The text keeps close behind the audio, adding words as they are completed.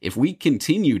if we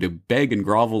continue to beg and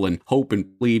grovel and hope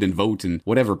and plead and vote and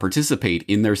whatever, participate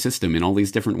in their system in all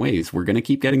these different ways, we're going to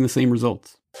keep getting the same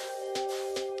results.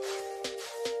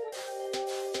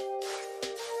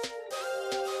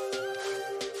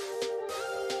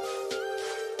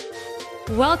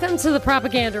 Welcome to the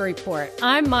Propaganda Report.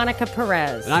 I'm Monica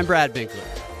Perez. And I'm Brad Binkler.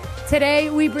 Today,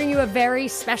 we bring you a very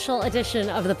special edition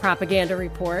of the Propaganda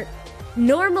Report.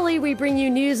 Normally, we bring you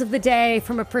news of the day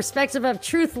from a perspective of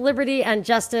truth, liberty, and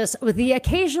justice, with the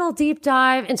occasional deep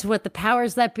dive into what the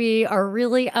powers that be are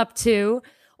really up to,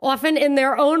 often in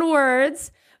their own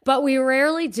words, but we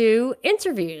rarely do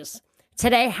interviews.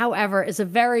 Today, however, is a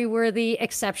very worthy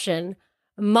exception.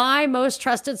 My most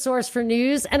trusted source for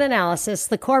news and analysis,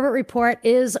 the Corbett Report,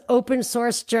 is open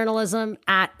source journalism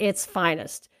at its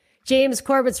finest. James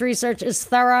Corbett's research is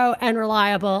thorough and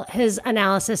reliable. His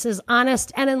analysis is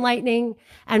honest and enlightening.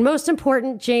 And most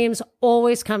important, James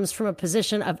always comes from a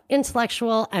position of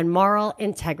intellectual and moral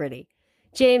integrity.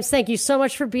 James, thank you so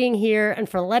much for being here and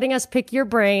for letting us pick your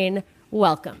brain.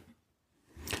 Welcome.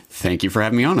 Thank you for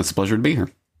having me on. It's a pleasure to be here.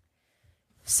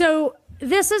 So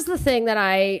this is the thing that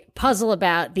I puzzle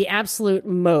about the absolute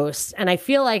most. And I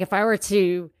feel like if I were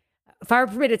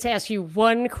permitted to ask you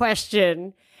one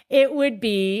question, it would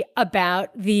be about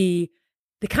the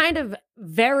kind of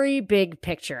very big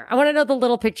picture. I want to know the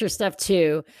little picture stuff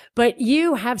too, but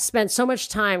you have spent so much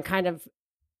time kind of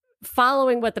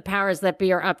following what the powers that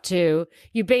be are up to.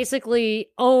 You basically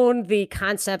own the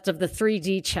concept of the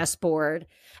 3D chessboard.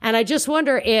 And I just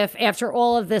wonder if after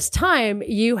all of this time,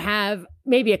 you have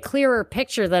maybe a clearer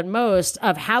picture than most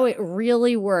of how it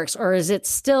really works, or is it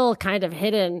still kind of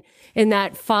hidden in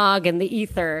that fog and the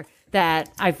ether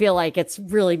that I feel like it's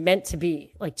really meant to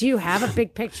be? Like, do you have a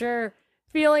big picture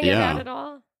feeling about it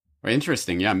all?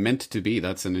 Interesting. Yeah, meant to be.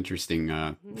 That's an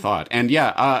interesting thought. And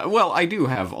well, I do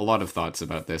have a lot of thoughts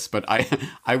about this, but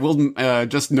I will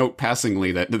just note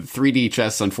passingly that the 3D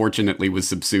chess, unfortunately, was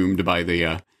subsumed by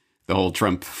the whole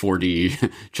Trump 4D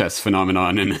chess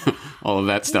phenomenon and all of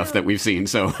that stuff that we've seen.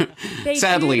 So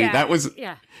sadly, that was...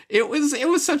 Yeah. It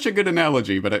was such a good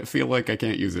analogy, but I feel like I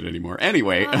can't use it anymore.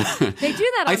 Anyway, they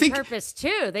do that on purpose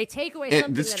too. They take away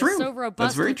something that is so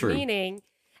robust with meaning,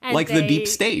 and like the deep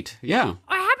state. Yeah. Or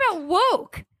how about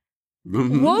woke?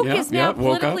 Woke is now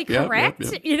politically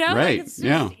correct. You know, right?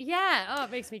 Like Oh,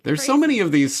 it makes me. There's crazy. So many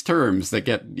of these terms that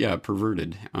get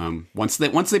perverted once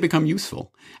they become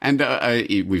useful, and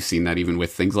we've seen that even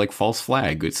with things like false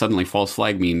flag. Suddenly, false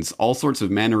flag means all sorts of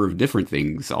manner of different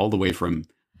things, all the way from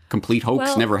complete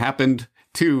hoax, never happened,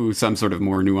 to some sort of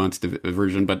more nuanced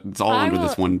version, but it's all under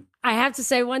this one. I have to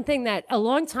say one thing that a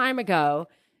long time ago,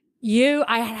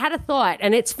 I had a thought,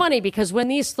 and it's funny because when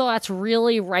these thoughts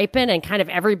really ripen and kind of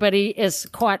everybody is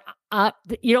caught up,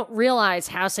 you don't realize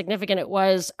how significant it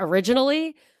was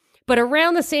originally. But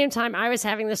around the same time I was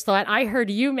having this thought, I heard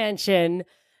you mention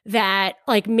that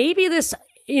like maybe this,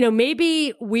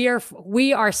 maybe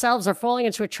we ourselves are falling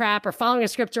into a trap or following a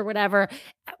script or whatever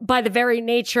by the very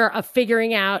nature of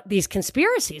figuring out these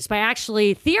conspiracies, by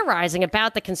actually theorizing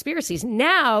about the conspiracies.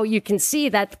 Now you can see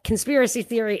that conspiracy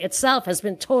theory itself has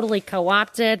been totally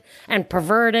co-opted and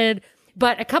perverted.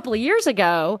 But a couple of years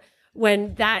ago,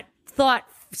 when that thought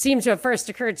seems to have first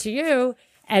occurred to you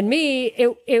and me,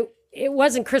 it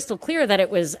wasn't crystal clear that it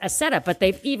was a setup, but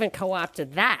they've even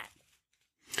co-opted that.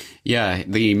 Yeah,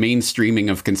 the mainstreaming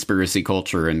of conspiracy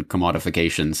culture and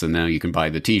commodifications, and now you can buy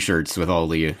the T-shirts with all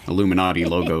the Illuminati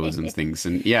logos and things,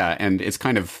 and and it's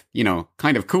kind of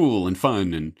cool and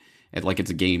fun, and like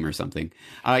it's a game or something.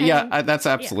 That's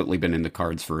absolutely been in the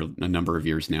cards for a number of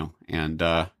years now, and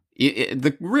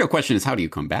the real question is, how do you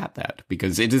combat that?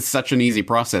 Because it is such an easy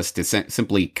process to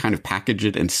simply kind of package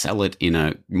it and sell it in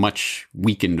a much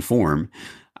weakened form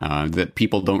that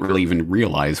people don't really even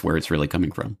realize where it's really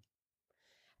coming from.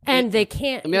 And they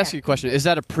can't... Let me ask you a question. Is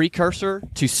that a precursor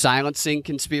to silencing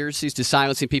conspiracies, to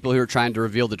silencing people who are trying to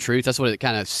reveal the truth? That's what it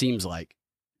kind of seems like.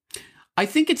 I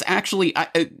think it's actually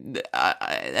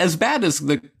as bad as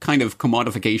the kind of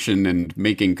commodification and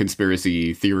making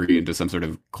conspiracy theory into some sort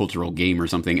of cultural game or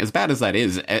something. As bad as that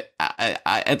is,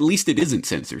 at least it isn't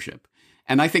censorship.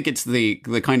 And I think it's the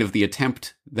kind of the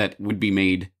attempt that would be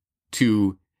made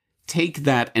to take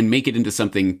that and make it into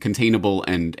something containable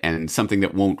and something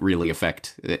that won't really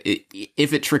affect it.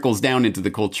 If it trickles down into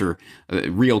the culture,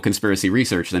 real conspiracy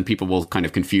research, then people will kind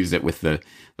of confuse it with the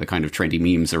kind of trendy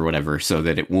memes or whatever, so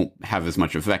that it won't have as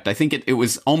much effect. I think it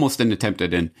was almost an attempt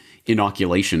at an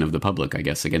inoculation of the public, I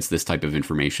guess, against this type of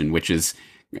information, which is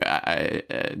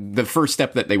the first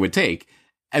step that they would take.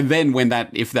 And then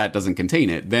if that doesn't contain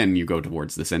it, then you go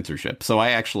towards the censorship. So I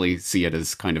actually see it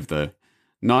as kind of the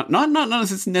Not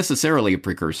necessarily a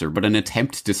precursor, but an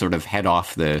attempt to sort of head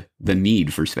off the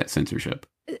need for censorship.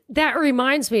 That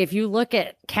reminds me, if you look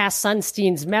at Cass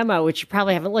Sunstein's memo, which you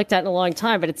probably haven't looked at in a long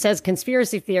time, but it says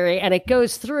conspiracy theory, and it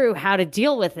goes through how to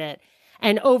deal with it.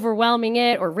 And overwhelming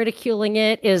it or ridiculing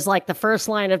it is like the first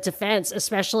line of defense,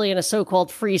 especially in a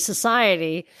so-called free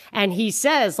society. And he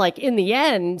says, like, in the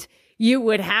end, you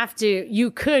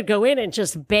could go in and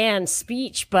just ban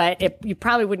speech, but you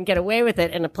probably wouldn't get away with it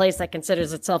in a place that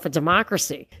considers itself a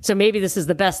democracy. So maybe this is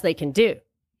the best they can do.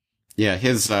 Yeah,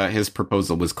 his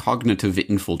proposal was cognitive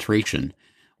infiltration,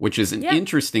 which is an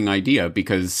interesting idea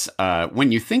because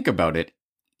when you think about it,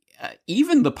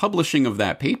 even the publishing of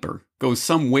that paper goes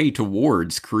some way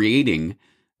towards creating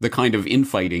the kind of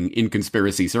infighting in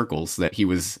conspiracy circles that he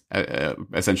was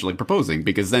essentially proposing,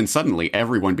 because then suddenly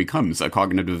everyone becomes a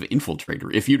cognitive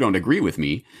infiltrator. If you don't agree with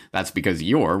me, that's because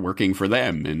you're working for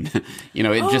them. And, you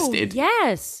know,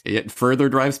 it further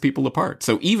drives people apart.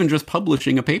 So even just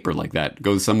publishing a paper like that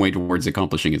goes some way towards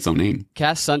accomplishing its own aim.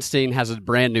 Cass Sunstein has a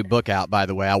brand new book out, by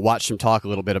the way. I watched him talk a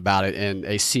little bit about it in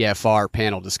a CFR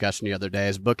panel discussion the other day.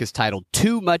 His book is titled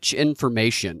Too Much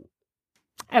Information.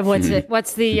 And what's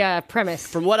the premise?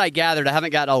 From what I gathered, I haven't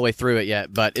gotten all the way through it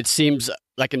yet, but it seems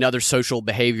like another social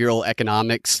behavioral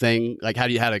economics thing, like how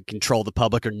to control the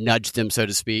public or nudge them, so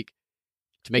to speak,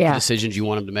 to make the decisions you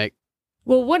want them to make.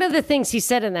 Well, one of the things he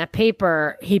said in that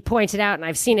paper, he pointed out, and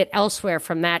I've seen it elsewhere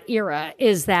from that era,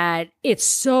 is that it's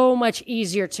so much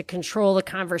easier to control the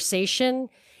conversation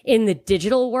in the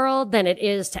digital world than it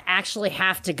is to actually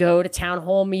have to go to town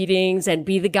hall meetings and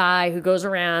be the guy who goes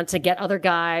around to get other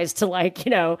guys to, like, you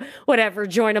know, whatever,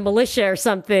 join a militia or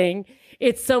something.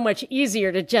 It's so much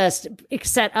easier to just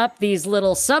set up these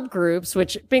little subgroups,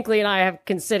 which Binkley and I have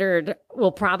considered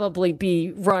will probably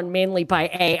be run mainly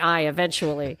by AI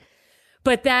eventually.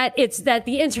 But that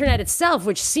the internet itself,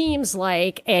 which seems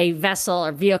like a vessel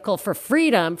or vehicle for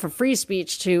freedom, for free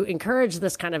speech, to encourage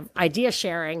this kind of idea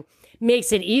sharing,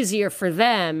 makes it easier for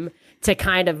them to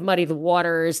kind of muddy the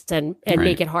waters and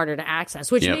make it harder to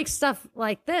access, which makes stuff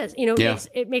like this, you know,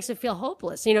 it makes it feel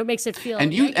hopeless. You know, it makes it feel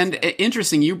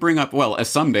interesting. You bring up, well,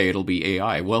 someday it'll be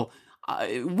AI. Well,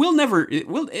 it will never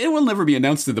be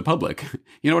announced to the public.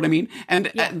 You know what I mean?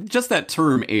 And just that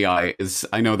term AI is,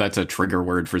 I know that's a trigger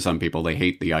word for some people. They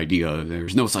hate the idea.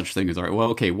 There's no such thing as art. Well,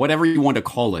 okay, whatever you want to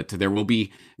call it, there will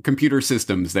be computer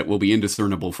systems that will be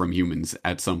indiscernible from humans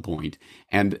at some point.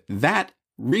 And that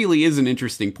really is an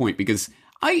interesting point, because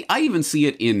I even see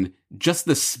it in just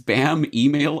the spam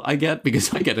email I get,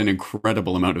 because I get an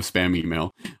incredible amount of spam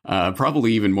email,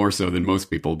 probably even more so than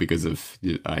most people, because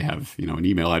I have, you know, an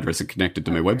email address connected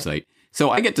to my website.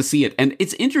 So I get to see it. And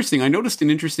it's interesting. I noticed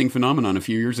an interesting phenomenon a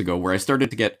few years ago where I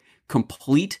started to get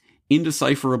complete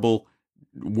indecipherable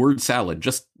word salad,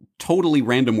 just totally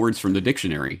random words from the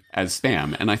dictionary as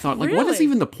spam. And I thought, like, what is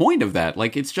even the point of that?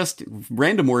 Like, it's just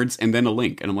random words and then a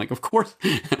link. And I'm like, of course,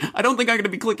 I don't think I'm going to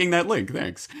be clicking that link.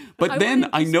 Thanks. But then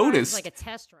I noticed, like a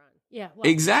test run. Yeah, well.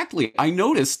 Exactly. I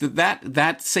noticed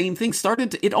that same thing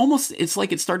started to, it's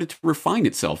like it started to refine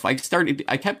itself. I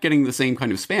kept getting the same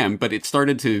kind of spam, but it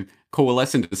started to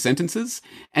coalesce into sentences.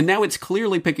 And now it's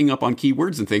clearly picking up on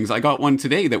keywords and things. I got one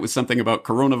today that was something about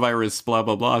coronavirus, blah,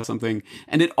 blah, blah, something.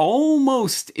 And it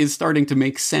almost is starting to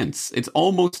make sense. It's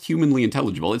almost humanly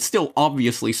intelligible. It's still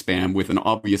obviously spam with an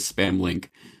obvious spam link.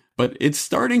 But it's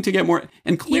starting to get more,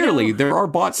 and clearly there are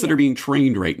bots that are being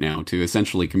trained right now to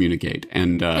essentially communicate,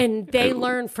 and they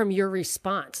learn from your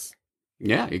response.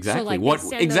 Yeah, exactly. So,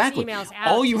 like,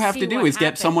 all you have to do is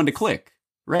get someone to click.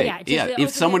 Right. Yeah.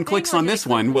 If someone clicks on this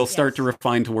one, we'll start to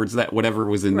refine towards that whatever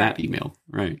was in that email.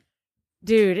 Right.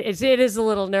 Dude, it is a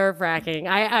little nerve-wracking.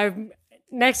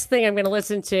 Next thing I'm going to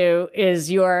listen to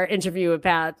is your interview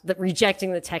about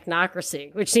rejecting the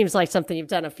technocracy, which seems like something you've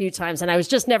done a few times. And I was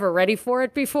just never ready for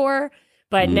it before,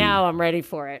 but now I'm ready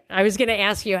for it. I was going to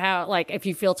ask you how, like, if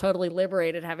you feel totally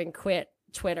liberated having quit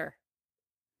Twitter.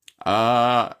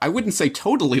 I wouldn't say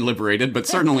totally liberated, but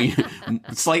certainly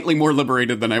slightly more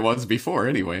liberated than I was before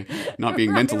anyway, not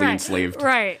being mentally enslaved.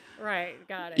 Right.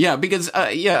 Got it. Yeah, because,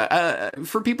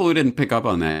 for people who didn't pick up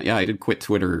on that, I did quit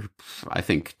Twitter, I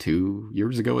think 2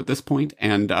 years ago at this point.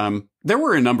 And, there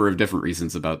were a number of different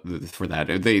reasons for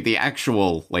that. The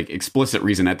actual, like, explicit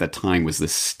reason at that time was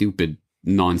this stupid,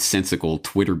 nonsensical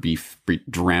Twitter beef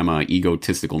drama,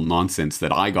 egotistical nonsense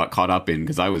that I got caught up in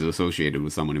because I was associated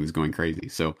with someone who was going crazy.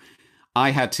 So I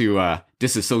had to,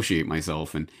 disassociate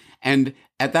myself. And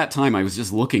at that time, I was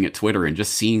just looking at Twitter and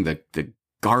just seeing the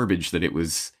garbage that it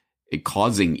was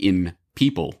causing in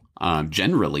people,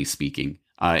 generally speaking,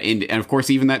 And of course,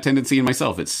 even that tendency in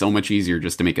myself, it's so much easier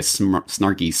just to make a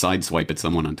snarky sideswipe at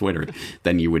someone on Twitter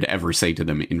than you would ever say to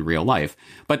them in real life.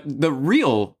 But the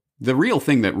real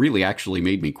thing that really actually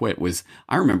made me quit was,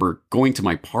 I remember going to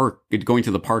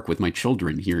the park with my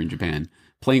children here in Japan,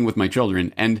 playing with my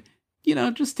children, and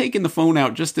just taking the phone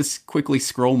out just to quickly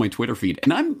scroll my Twitter feed.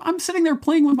 And I'm sitting there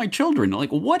playing with my children. Like,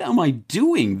 what am I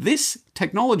doing? This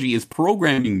technology is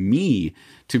programming me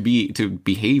to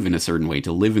behave in a certain way,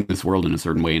 to live in this world in a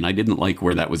certain way. And I didn't like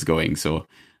where that was going. So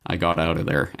I got out of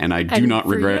there, and I do not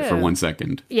regret it for 1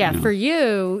 second. Yeah. For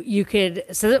you could,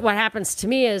 so that what happens to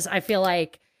me is I feel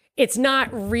like it's not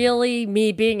really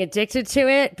me being addicted to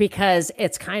it because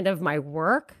it's kind of my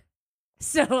work.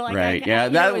 So like,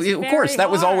 right, of course, that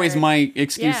was always my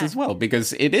excuse as well,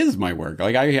 because it is my work.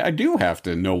 Like I do have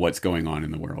to know what's going on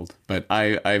in the world, but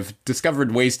I've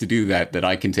discovered ways to do that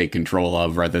I can take control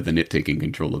of rather than it taking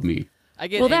control of me. I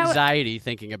get anxiety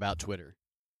thinking about Twitter,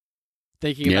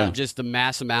 thinking about just the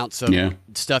mass amounts of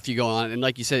stuff you go on, and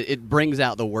like you said, it brings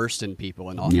out the worst in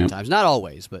people, and oftentimes, not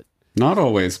always, but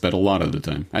a lot of the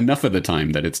time, enough of the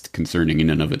time that it's concerning in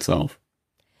and of itself.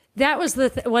 That was the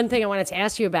one thing I wanted to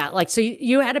ask you about. Like, so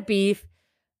you had a beef.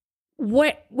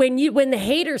 When the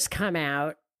haters come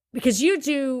out, because you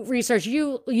do research,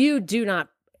 you do not,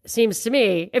 seems to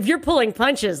me, if you're pulling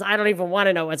punches, I don't even want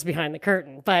to know what's behind the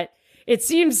curtain. But it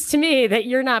seems to me that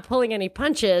you're not pulling any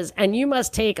punches, and you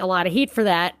must take a lot of heat for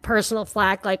that, personal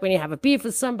flack, like when you have a beef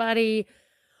with somebody,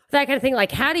 that kind of thing.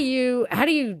 Like, how do you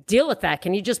deal with that?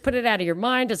 Can you just put it out of your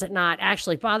mind? Does it not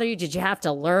actually bother you? Did you have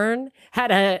to learn how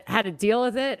to deal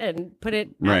with it and put it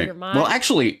out of your mind? Well,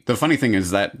 actually, the funny thing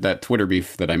is that Twitter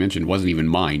beef that I mentioned wasn't even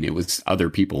mine. It was other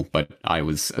people, but I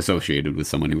was associated with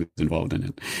someone who was involved in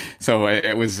it. So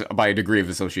it was by a degree of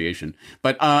association.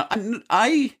 But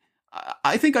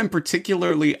I think I'm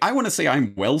particularly, I want to say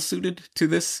I'm well suited to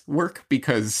this work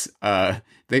because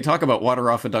they talk about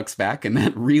water off a duck's back, and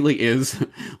that really is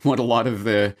what a lot of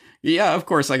of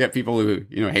course I get people who,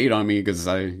 hate on me because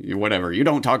whatever, you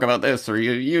don't talk about this, or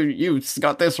you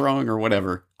got this wrong, or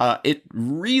whatever. It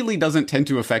really doesn't tend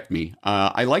to affect me.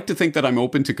 I like to think that I'm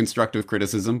open to constructive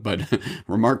criticism, but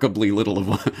remarkably little of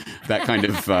that kind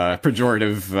of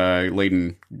pejorative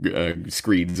laden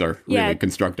screeds are really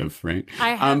constructive, right?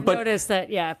 I have noticed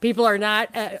that, people are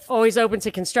not always open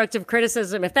to constructive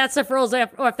criticism. If that stuff rolls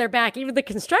off their back, even the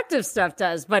constructive stuff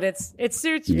does, but it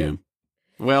suits you. Yeah.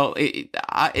 Well,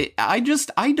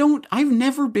 I've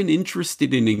never been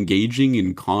interested in engaging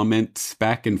in comments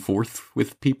back and forth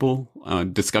with people,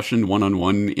 discussion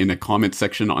one-on-one in a comment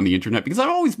section on the internet, because I've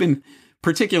always been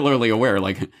particularly aware,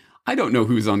 like, I don't know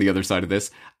who's on the other side of this.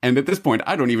 And at this point,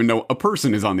 I don't even know a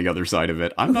person is on the other side of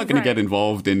it. I'm not going to get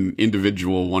involved in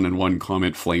individual one-on-one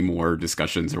comment flame war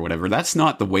discussions or whatever. That's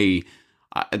not the way.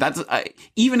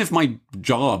 Even if my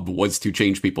job was to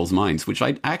change people's minds, which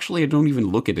I don't even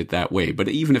look at it that way. But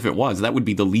even if it was, that would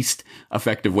be the least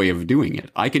effective way of doing it.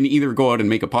 I can either go out and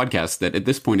make a podcast that at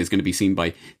this point is going to be seen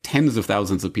by tens of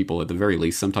thousands of people at the very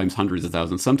least, sometimes hundreds of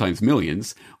thousands, sometimes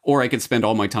millions, or I could spend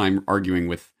all my time arguing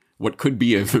with what could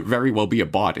be very well be a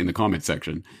bot in the comment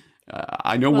section.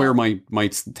 I know where my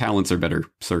talents are better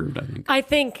served, I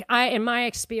think. In my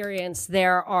experience,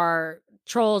 there are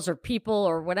trolls or people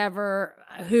or whatever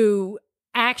who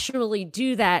actually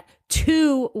do that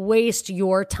to waste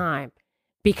your time,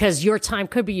 because your time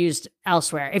could be used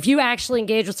elsewhere. If you actually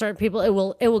engage with certain people, it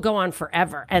will go on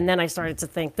forever. And then I started to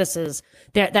think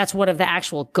that's one of the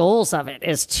actual goals of it,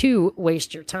 is to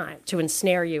waste your time, to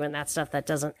ensnare you in that stuff that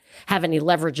doesn't have any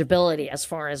leverageability as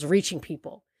far as reaching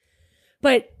people.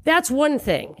 But that's one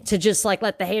thing, to just like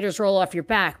let the haters roll off your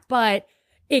back. But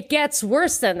it gets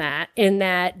worse than that, in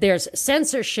that there's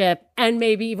censorship and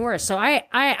maybe even worse. So I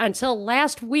until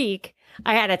last week,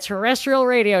 I had a terrestrial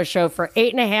radio show for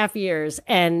 8.5 years,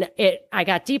 and I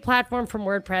got deplatformed from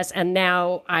WordPress, and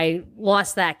now I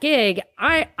lost that gig.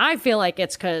 I feel like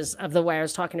it's because of the way I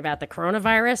was talking about the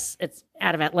coronavirus. It's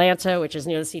out of Atlanta, which is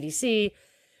near the CDC.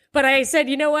 But I said,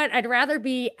 you know what? I'd rather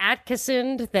be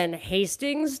Atkinsoned than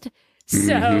Hastingsed.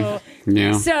 So,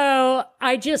 so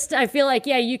I feel like,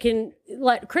 you can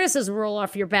let criticism roll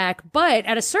off your back, but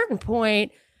at a certain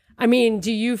point, I mean,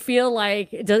 do you feel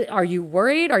like, are you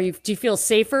worried? Do you feel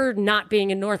safer not being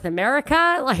in North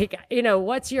America? Like,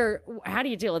 how do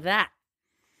you deal with that?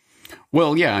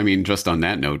 Well, yeah, I mean, just on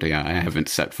that note, I haven't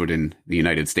set foot in the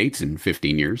United States in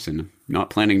 15 years and I'm not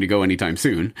planning to go anytime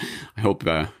soon. I hope,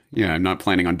 I'm not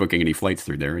planning on booking any flights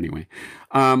through there anyway.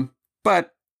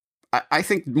 But I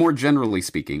think more generally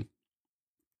speaking,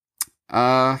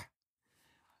 to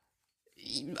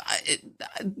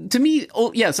me,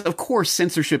 yes, of course,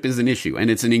 censorship is an issue, and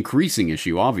it's an increasing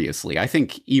issue, obviously. I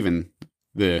think even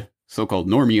the so-called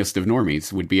normiest of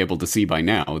normies would be able to see by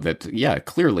now that, yeah,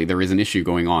 clearly there is an issue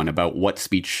going on about what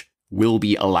speech will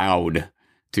be allowed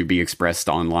to be expressed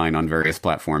online on various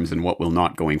platforms and what will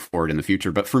not going forward in the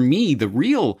future. But for me, the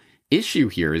real issue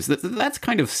here is that that's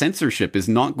kind of censorship is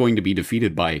not going to be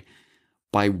defeated by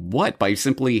what? By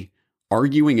simply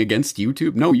arguing against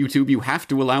YouTube? No, YouTube, you have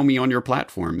to allow me on your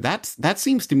platform. That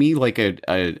seems to me like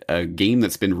a game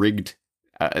that's been rigged.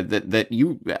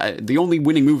 The only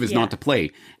winning move is not to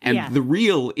play, and the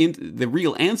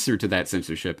real answer to that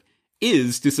censorship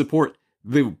is to support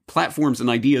the platforms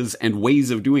and ideas and ways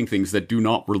of doing things that do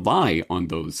not rely on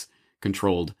those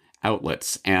controlled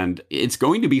outlets. And it's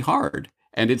going to be hard,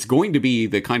 and it's going to be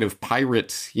the kind of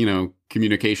pirate,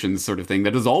 communications sort of thing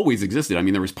that has always existed. I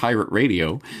mean, there was pirate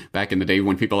radio back in the day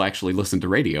when people actually listened to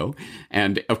radio.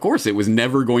 And of course, it was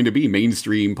never going to be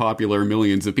mainstream, popular,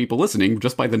 millions of people listening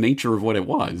just by the nature of what it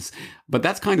was. But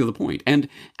that's kind of the point. And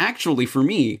actually, for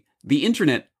me, the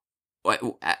internet,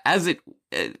 as it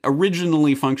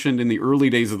originally functioned in the early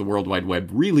days of the World Wide Web,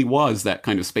 really was that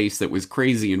kind of space that was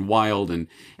crazy and wild and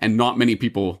not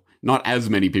as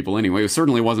many people anyway. It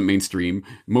certainly wasn't mainstream.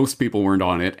 Most people weren't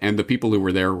on it, and the people who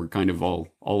were there were kind of all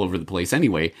over the place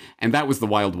anyway. And that was the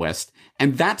Wild West.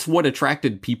 And that's what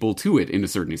attracted people to it in a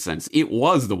certain sense. It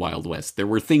was the Wild West. There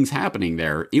were things happening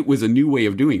there. It was a new way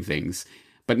of doing things.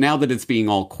 But now that it's being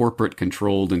all corporate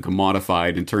controlled and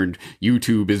commodified and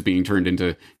YouTube is being turned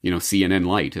into, CNN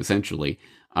Lite, essentially.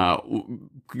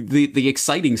 The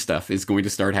exciting stuff is going to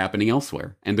start happening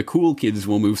elsewhere, and the cool kids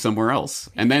will move somewhere else.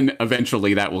 And then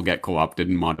eventually that will get co-opted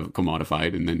and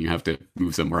commodified, and then you have to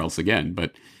move somewhere else again.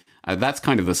 But that's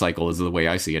kind of the cycle, is the way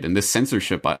I see it. And this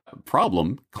censorship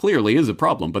problem clearly is a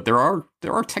problem, but there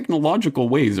are technological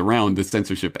ways around the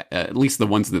censorship, at least the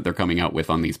ones that they're coming out with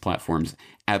on these platforms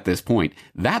at this point.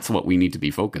 That's what we need to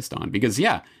be focused on, because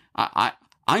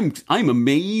I'm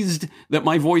amazed that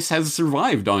my voice has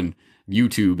survived on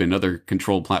YouTube and other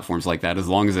controlled platforms like that as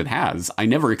long as it has. I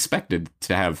never expected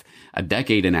to have a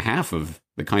decade and a half of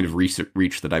the kind of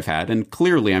reach that I've had, and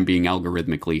clearly I'm being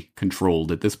algorithmically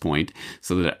controlled at this point,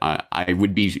 so that I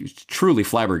would be truly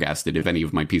flabbergasted if any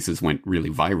of my pieces went really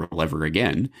viral ever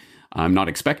again. I'm not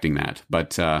expecting that,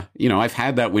 but I've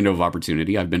had that window of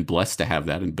opportunity. I've been blessed to have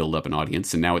that and build up an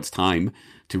audience, and now it's time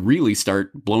to really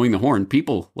start blowing the horn.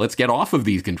 People, let's get off of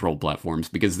these controlled platforms,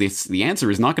 because the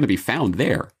answer is not going to be found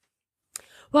there.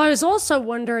 Well, I was also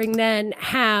wondering then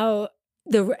how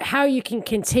you can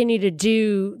continue to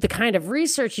do the kind of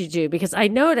research you do, because I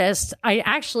noticed, I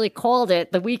actually called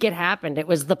it the week it happened. It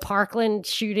was the Parkland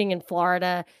shooting in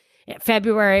Florida. In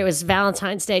February, it was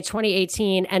Valentine's Day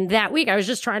 2018. And that week I was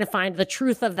just trying to find the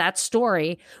truth of that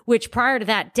story, which prior to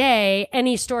that day,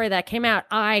 any story that came out,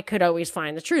 I could always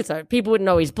find the truth. People wouldn't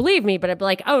always believe me, but I'd be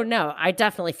like, oh no, I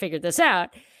definitely figured this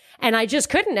out. And I just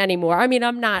couldn't anymore. I mean,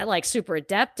 I'm not like super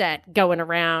adept at going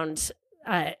around,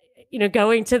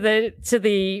 going to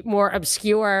the more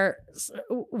obscure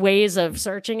ways of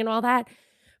searching and all that.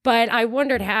 But I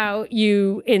wondered how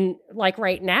you, in like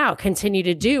right now, continue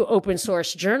to do open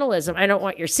source journalism. I don't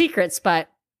want your secrets, but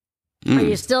are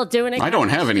you still doing it? I don't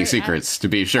have any secrets, to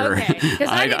be sure. Okay. Because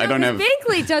I don't have.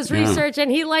 Binkley does research,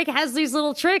 and he has these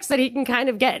little tricks that he can kind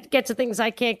of get to things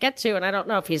I can't get to, and I don't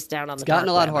know if he's down on the. It's gotten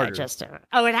a lot harder. It has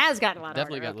gotten a lot harder.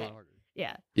 Definitely gotten a lot harder.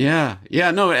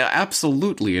 Yeah. No,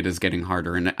 absolutely it is getting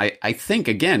harder. And I think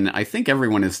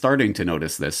everyone is starting to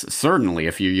notice this. Certainly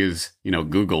if you use,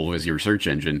 Google as your search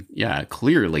engine,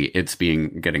 clearly it's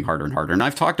getting harder and harder. And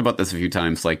I've talked about this a few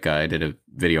times, like I did a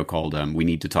video called We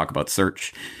Need to Talk About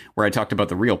Search, where I talked about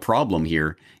the real problem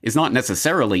here is not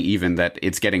necessarily even that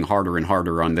it's getting harder and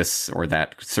harder on this or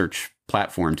that search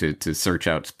platform to search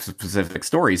out specific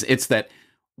stories. It's that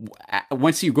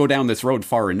once you go down this road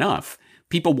far enough,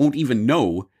 people won't even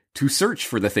know to search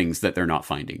for the things that they're not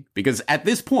finding. Because at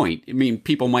this point, I mean,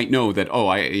 people might know that,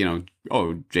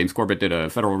 James Corbett did a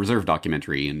Federal Reserve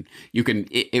documentary, and you can,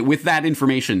 with that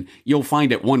information, you'll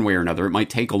find it one way or another. It might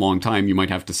take a long time. You might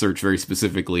have to search very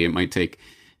specifically. It might take,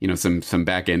 some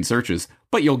back-end searches,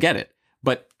 but you'll get it.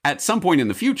 But at some point in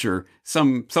the future,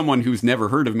 someone who's never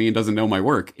heard of me and doesn't know my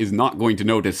work is not going to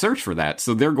know to search for that.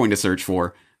 So they're going to search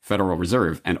for Federal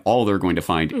Reserve, and all they're going to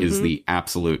find is the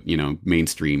absolute,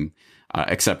 mainstream,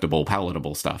 acceptable,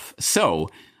 palatable stuff. So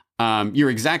you're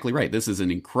exactly right. This is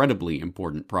an incredibly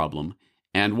important problem.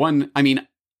 And one, I mean,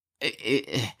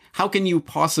 how can you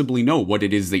possibly know what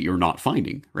it is that you're not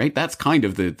finding, right? That's kind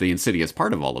of the insidious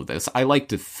part of all of this. I like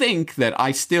to think that I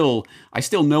still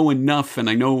know enough, and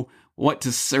I know what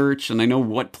to search, and I know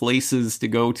what places to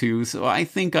go to. So I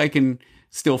think I can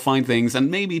still find things, and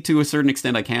maybe to a certain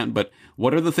extent I can, but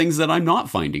what are the things that I'm not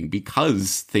finding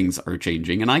because things are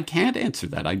changing? And I can't answer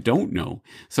that. I don't know.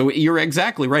 So you're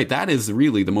exactly right. That is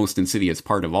really the most insidious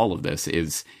part of all of this,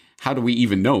 is how do we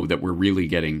even know that we're really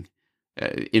getting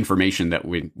information that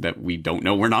we don't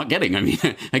know we're not getting? I mean,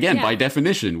 again, by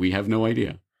definition, we have no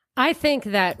idea. I think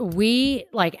that we,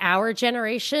 like our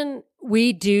generation,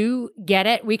 we do get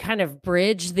it. We kind of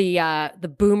bridge the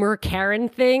boomer Karen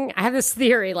thing. I have this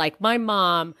theory, like my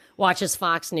mom watches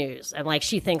Fox News and like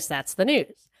she thinks that's the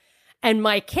news. And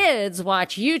my kids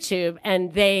watch YouTube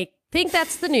and they think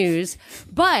that's the news,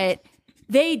 but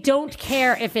they don't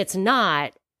care if it's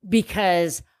not,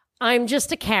 because I'm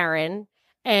just a Karen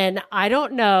and I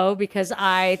don't know, because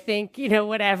I think,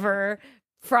 whatever,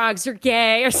 frogs are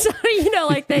gay or something,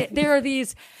 like there are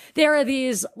these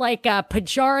like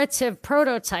pejorative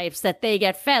prototypes that they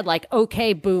get fed, like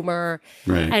okay boomer,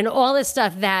 right, and all this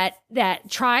stuff that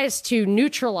tries to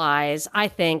neutralize, I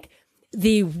think,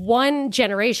 the one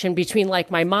generation between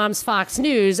like my mom's Fox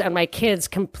News and my kids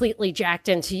completely jacked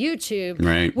into YouTube,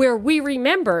 right, where we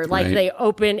remember like they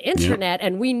open internet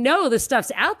and we know the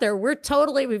stuff's out there.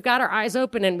 We've got our eyes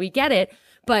open and we get it.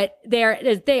 But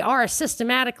they are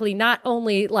systematically not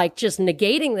only like just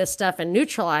negating this stuff and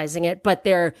neutralizing it, but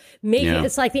they're making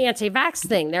it's like the anti-vax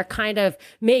thing. They're kind of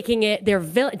making it, they're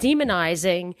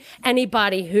demonizing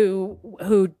anybody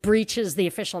who breaches the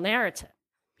official narrative.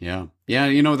 Yeah.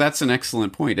 Yeah. That's an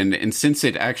excellent point. And since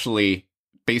it actually,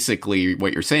 basically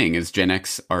what you're saying is Gen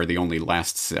X are the only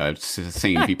last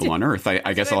sane people on Earth,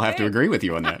 I guess I'll have to agree with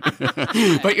you on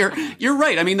that. But you're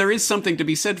right. I mean, there is something to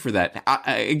be said for that.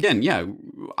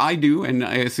 I do, and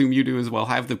I assume you do as well,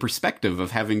 have the perspective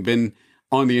of having been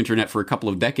on the internet for a couple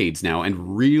of decades now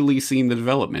and really seen the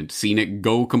development, seen it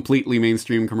go completely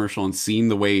mainstream commercial, and seen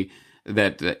the way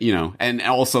that, and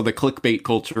also the clickbait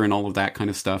culture and all of that kind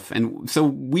of stuff. And so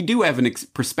we do have an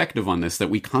perspective on this that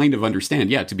we kind of understand,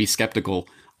 to be skeptical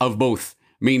of both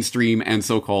mainstream and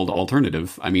so-called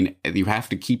alternative. I mean, you have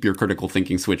to keep your critical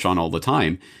thinking switch on all the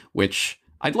time, which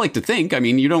I'd like to think, I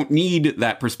mean, you don't need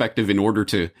that perspective in order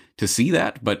to see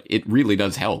that, but it really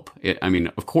does help.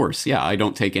 Of course, I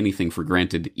don't take anything for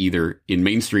granted, either in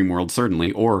mainstream world,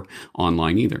 certainly, or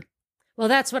online either. Well,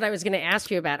 that's what I was going to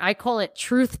ask you about. I call it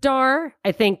truthdar.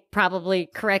 I think probably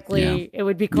correctly it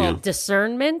would be called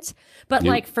discernment. But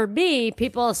like for me,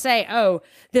 people say, oh,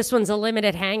 this one's a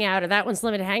limited hangout or that one's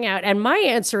limited hangout. And my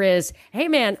answer is, hey,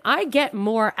 man, I get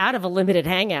more out of a limited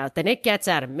hangout than it gets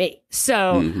out of me.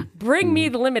 So bring me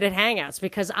the limited hangouts,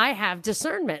 because I have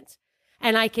discernment.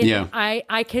 And I can,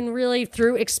 I can really,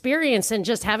 through experience and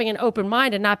just having an open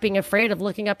mind and not being afraid of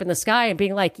looking up in the sky and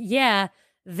being like,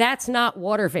 that's not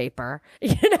water vapor,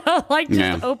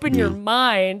 just open your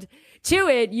mind to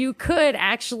it. You could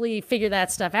actually figure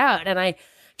that stuff out. And I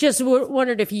just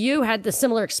wondered if you had the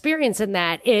similar experience in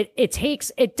that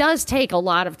it does take a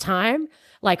lot of time,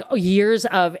 like years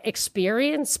of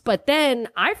experience. But then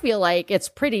I feel like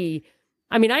it's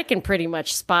I can pretty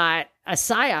much spot a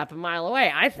psyop a mile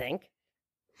away, I think.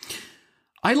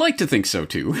 I like to think so,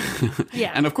 too.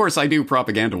 Yeah. And of course, I do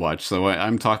propaganda watch, so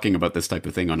I'm talking about this type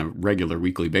of thing on a regular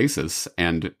weekly basis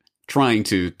and trying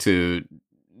to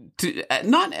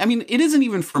not, it isn't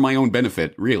even for my own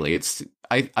benefit, really.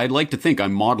 I like to think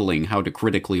I'm modeling how to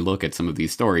critically look at some of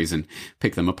these stories and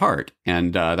pick them apart.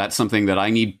 And that's something that I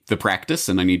need the practice,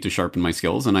 and I need to sharpen my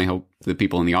skills. And I hope the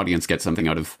people in the audience get something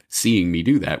out of seeing me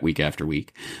do that week after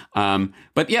week.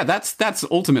 But that's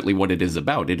ultimately what it is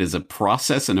about. It is a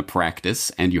process and a practice,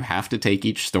 and you have to take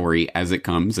each story as it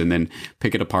comes and then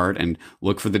pick it apart and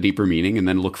look for the deeper meaning and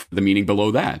then look for the meaning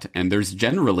below that. And there's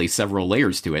generally several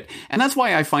layers to it. And that's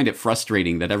why I find it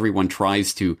frustrating that everyone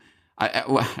tries to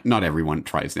not everyone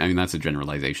tries. That's a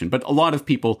generalization, but a lot of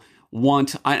people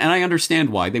want, and I understand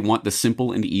why, they want the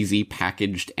simple and easy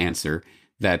packaged answer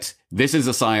that this is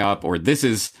a psyop, or this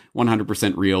is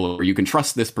 100% real, or you can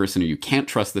trust this person, or you can't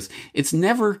trust this. It's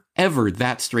never, ever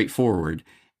that straightforward.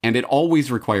 And it always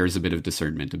requires a bit of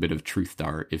discernment, a bit of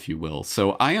truthdar, if you will.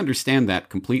 So I understand that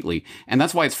completely. And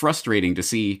that's why it's frustrating to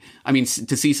see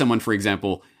someone, for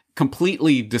example,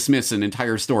 completely dismiss an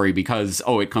entire story because,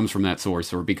 it comes from that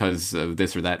source, or because of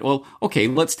this or that. Well, okay,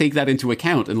 let's take that into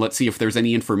account and let's see if there's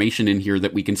any information in here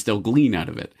that we can still glean out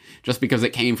of it. Just because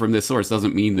it came from this source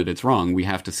doesn't mean that it's wrong. We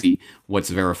have to see what's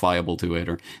verifiable to it,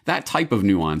 or that type of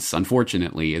nuance,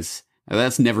 unfortunately,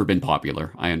 that's never been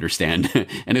popular, I understand.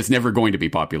 And it's never going to be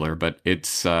popular, but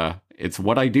it's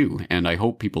what I do. And I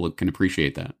hope people can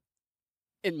appreciate that.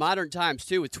 In modern times,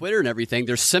 too, with Twitter and everything,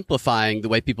 they're simplifying the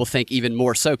way people think even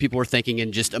more so. People are thinking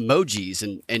in just emojis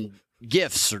and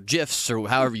GIFs or GIFs or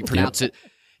however you pronounce it.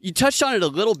 You touched on it a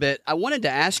little bit. I wanted to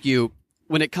ask you,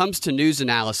 when it comes to news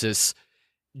analysis,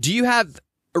 do you have,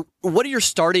 or what are your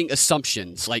starting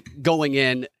assumptions, like going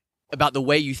in about the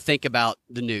way you think about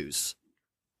the news?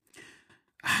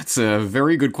 That's a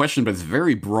very good question, but it's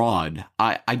very broad.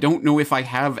 I don't know if I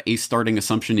have a starting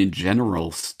assumption in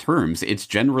general terms. It's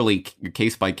generally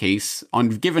case by case. On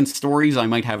given stories, I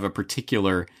might have a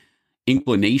particular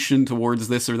inclination towards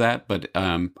this or that. But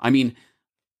I mean,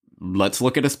 let's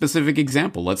look at a specific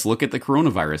example. Let's look at the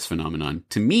coronavirus phenomenon.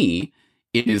 To me,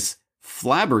 it is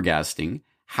flabbergasting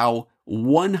how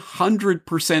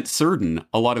 100% certain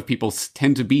a lot of people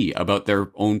tend to be about their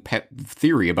own pet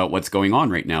theory about what's going on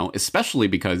right now, especially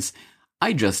because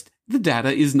the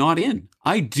data is not in.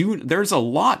 There's a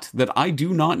lot that I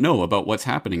do not know about what's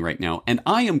happening right now, and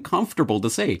I am comfortable to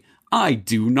say, I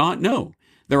do not know.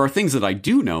 There are things that I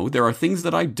do know, there are things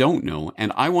that I don't know,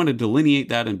 and I want to delineate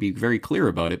that and be very clear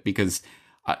about it because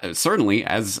certainly,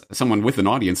 as someone with an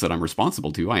audience that I'm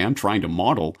responsible to, I am trying to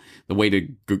model the way to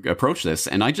approach this.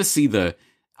 And I just see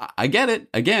I get it,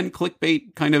 again,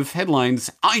 clickbait kind of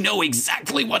headlines. I know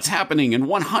exactly what's happening and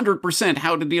 100%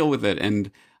 how to deal with it.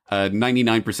 And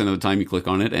 99% of the time you click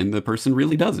on it and the person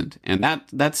really doesn't. And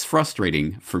that's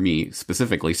frustrating for me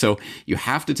specifically. So you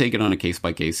have to take it on a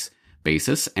case-by-case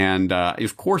basis. And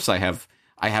of course, I have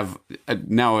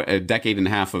now a decade and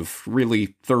a half of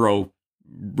really thorough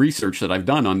research that I've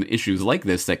done on issues like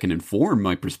this that can inform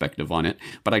my perspective on it,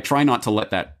 but I try not to let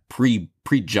that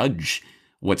prejudge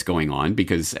what's going on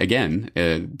because, again,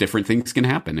 different things can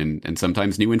happen, and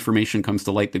sometimes new information comes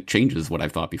to light that changes what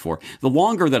I've thought before. The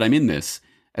longer that I'm in this,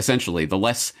 essentially, the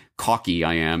less cocky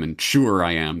I am and sure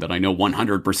I am that I know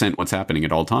 100% what's happening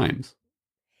at all times.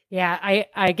 Yeah,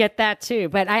 I get that too,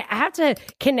 but I have to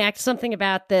connect something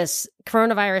about this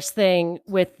coronavirus thing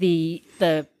with the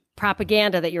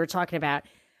propaganda that you were talking about.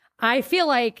 I feel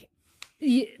like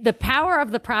the power of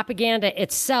the propaganda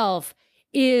itself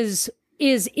is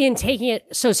in taking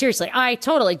it so seriously. I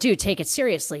totally do take it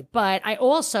seriously, but I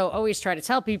also always try to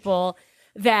tell people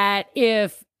that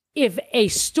if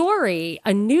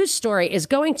a news story is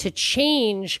going to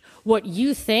change what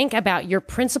you think about your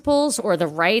principles or the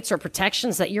rights or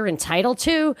protections that you're entitled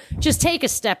to, just take a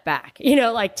step back.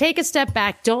 Take a step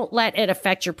back. Don't let it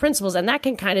affect your principles. And that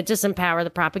can kind of disempower the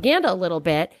propaganda a little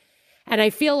bit. And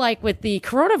I feel like with the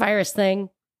coronavirus thing,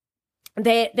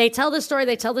 they tell the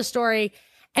story.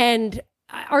 And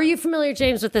are you familiar,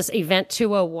 James, with this Event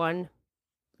 201?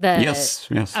 Yes.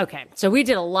 Okay. So we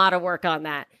did a lot of work on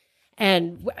that.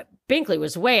 And Binkley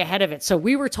was way ahead of it. So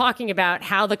we were talking about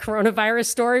how the coronavirus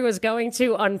story was going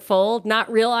to unfold,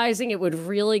 not realizing it would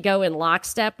really go in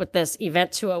lockstep with this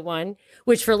Event 201,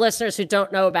 which for listeners who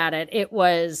don't know about it, it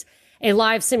was a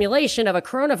live simulation of a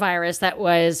coronavirus that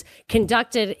was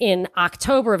conducted in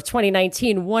October of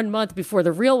 2019, 1 month before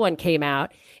the real one came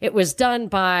out. It was done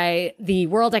by the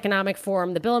World Economic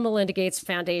Forum, the Bill and Melinda Gates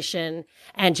Foundation,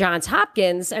 and Johns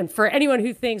Hopkins. And for anyone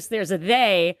who thinks there's a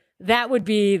they, that would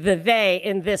be the they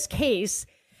in this case.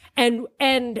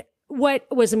 And what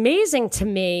was amazing to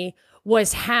me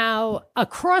was how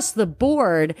across the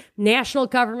board, national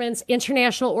governments,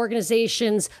 international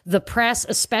organizations, the press,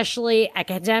 especially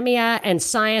academia and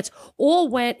science, all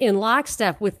went in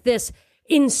lockstep with this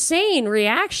insane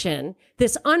reaction,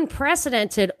 this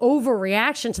unprecedented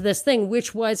overreaction to this thing,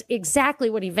 which was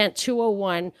exactly what Event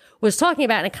 201 was talking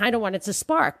about and kind of wanted to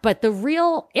spark. But the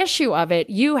real issue of it,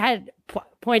 you had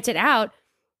pointed out,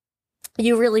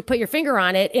 you really put your finger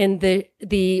on it in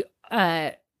the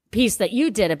piece that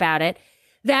you did about it,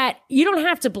 that you don't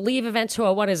have to believe Event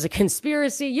 201 is a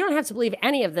conspiracy. You don't have to believe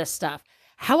any of this stuff.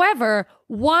 However,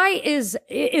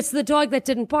 it's the dog that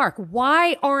didn't bark.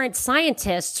 Why aren't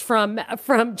scientists from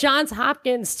Johns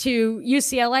Hopkins to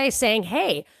UCLA saying,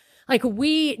 hey, like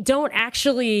we don't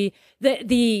actually,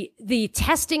 the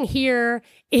testing here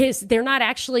is, they're not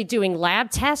actually doing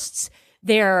lab tests.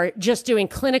 They're just doing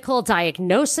clinical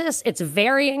diagnosis. It's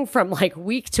varying from like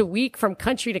week to week, from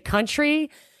country to country.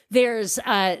 There's,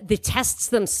 the tests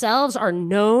themselves are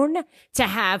known to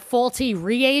have faulty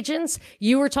reagents.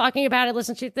 You were talking about it,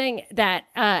 listen to the thing that,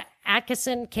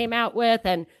 Atkinson came out with,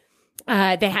 and,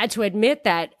 they had to admit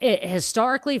that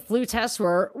historically flu tests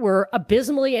were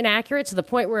abysmally inaccurate to the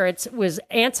point where it was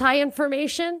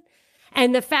anti-information.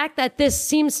 And the fact that this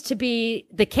seems to be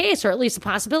the case, or at least a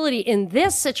possibility in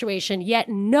this situation, yet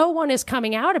no one is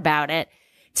coming out about it,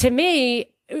 to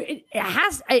me,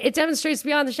 it demonstrates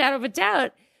beyond the shadow of a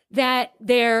doubt that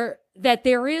there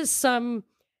is some,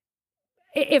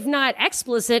 if not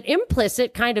explicit,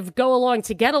 implicit kind of go along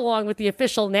to get along with the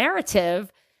official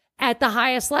narrative at the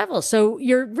highest level. So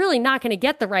you're really not going to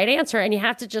get the right answer, and you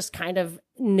have to just kind of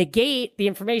negate the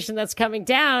information that's coming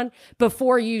down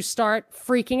before you start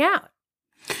freaking out.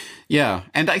 Yeah,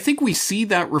 and I think we see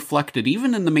that reflected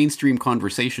even in the mainstream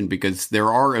conversation, because there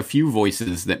are a few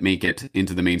voices that make it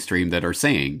into the mainstream that are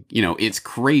saying, it's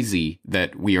crazy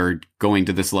that we are going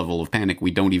to this level of panic. We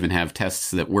don't even have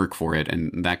tests that work for it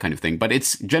and that kind of thing. But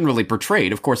it's generally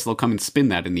portrayed. Of course, they'll come and spin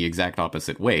that in the exact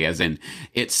opposite way, as in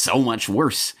it's so much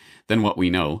worse than what we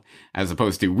know, as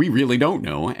opposed to we really don't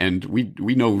know, and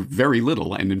we know very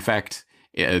little. And in fact,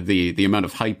 the amount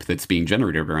of hype that's being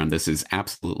generated around this is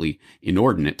absolutely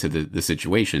inordinate to the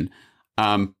situation,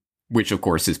 which of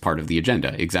course is part of the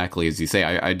agenda. Exactly as you say.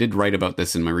 I did write about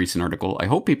this in my recent article. I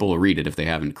hope people will read it if they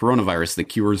haven't. Coronavirus: The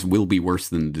Cures Will Be Worse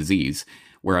Than the Disease,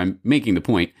 where I'm making the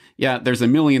point, there's a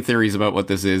million theories about what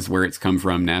this is, where it's come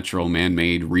from, natural,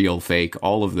 man-made, real, fake,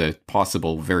 all of the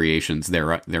possible variations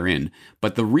therein.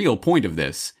 But the real point of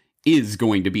this is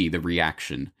going to be the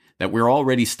reaction that we're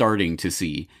already starting to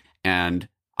see. And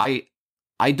I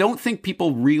don't think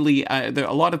people really,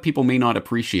 a lot of people may not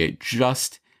appreciate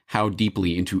just how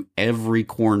deeply into every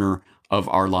corner of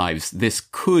our lives this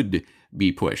could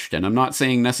be pushed. And I'm not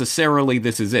saying necessarily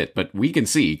this is it, but we can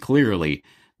see clearly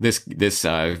this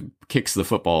kicks the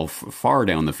football far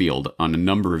down the field on a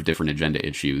number of different agenda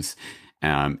issues.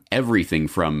 Everything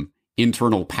from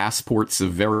internal passports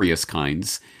of various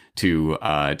kinds to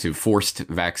forced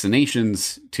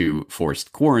vaccinations, to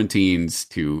forced quarantines,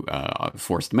 to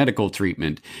forced medical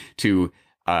treatment, to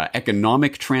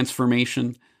economic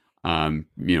transformation.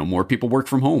 More people work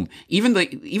from home. Even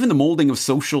the molding of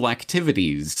social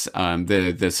activities.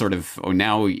 The sort of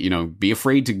now be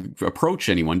afraid to approach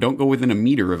anyone. Don't go within a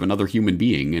meter of another human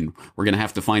being, and we're going to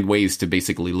have to find ways to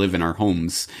basically live in our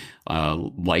homes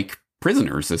like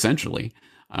prisoners, essentially.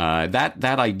 That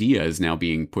idea is now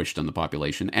being pushed on the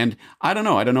population. And I don't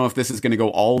know if this is going to go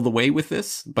all the way with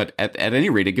this, but at any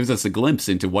rate, it gives us a glimpse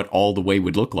into what all the way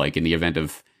would look like in the event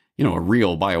of, a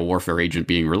real biowarfare agent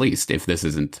being released, if this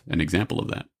isn't an example of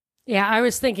that. Yeah, I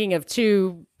was thinking of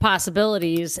two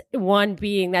possibilities. One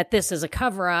being that this is a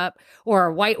cover-up or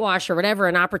a whitewash or whatever,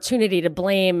 an opportunity to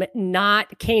blame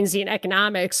not Keynesian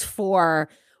economics for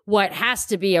what has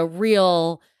to be a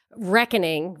real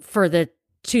reckoning for the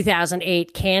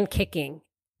 2008 can kicking.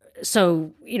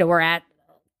 So, we're at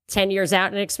 10 years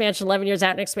out in expansion, 11 years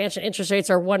out in expansion. Interest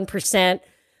rates are 1%.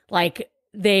 Like,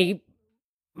 they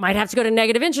might have to go to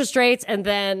negative interest rates, and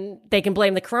then they can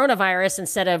blame the coronavirus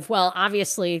instead of, well,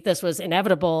 obviously this was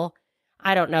inevitable.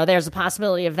 I don't know. There's a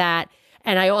possibility of that.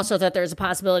 And I also thought there's a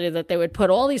possibility that they would put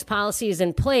all these policies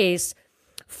in place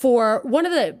for one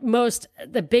of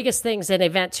the biggest things in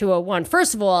Event 201.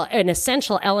 First of all, an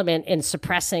essential element in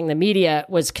suppressing the media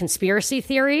was conspiracy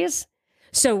theories.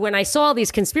 So when I saw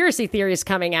these conspiracy theories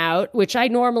coming out, which I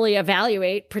normally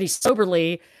evaluate pretty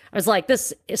soberly, I was like,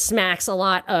 this smacks a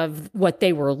lot of what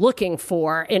they were looking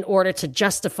for in order to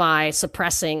justify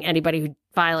suppressing anybody who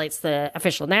violates the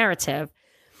official narrative.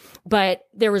 But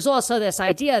there was also this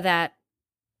idea that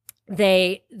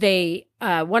they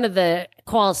one of the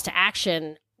calls to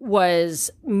action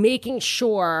was making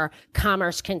sure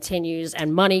commerce continues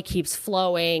and money keeps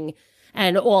flowing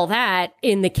and all that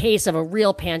in the case of a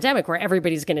real pandemic where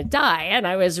everybody's going to die. And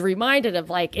I was reminded of,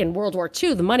 like, in World War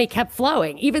II, the money kept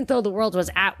flowing. Even though the world was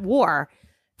at war,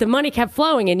 the money kept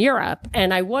flowing in Europe.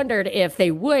 And I wondered if they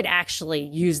would actually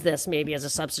use this maybe as a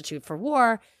substitute for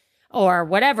war or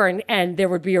whatever. And there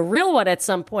would be a real one at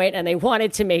some point, and they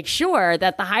wanted to make sure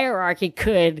that the hierarchy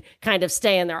could kind of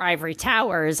stay in their ivory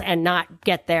towers and not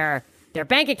get their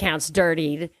bank accounts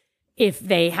dirtied if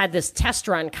they had this test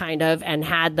run kind of and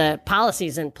had the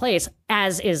policies in place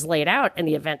as is laid out in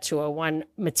the Event 201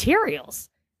 materials.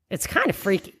 It's kind of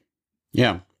freaky.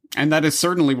 Yeah. And that is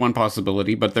certainly one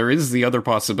possibility, but there is the other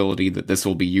possibility that this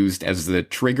will be used as the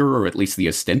trigger, or at least the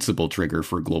ostensible trigger,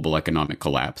 for global economic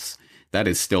collapse. That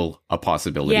is still a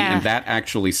possibility. Yeah. And that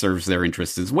actually serves their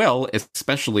interests as well,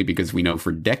 especially because we know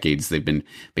for decades they've been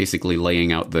basically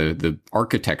laying out the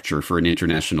architecture for an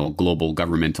international global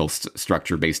governmental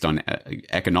structure based on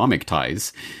economic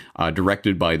ties,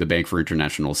 directed by the Bank for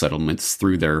International Settlements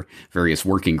through their various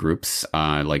working groups,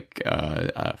 I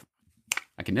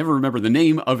can never remember the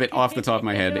name of it off the top of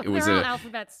my head. It was a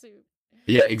alphabet soup.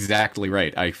 Yeah, exactly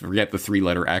right. I forget the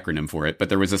 3-letter acronym for it, but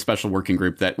there was a special working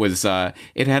group that was,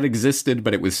 it had existed,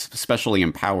 but it was specially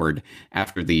empowered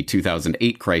after the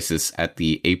 2008 crisis at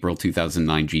the April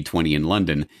 2009 G20 in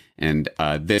London. And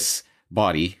this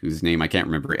body, whose name I can't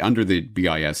remember, under the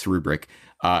BIS rubric,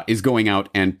 is going out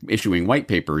and issuing white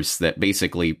papers that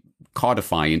basically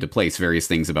codify into place various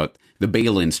things about the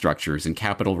bail-in structures and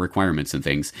capital requirements and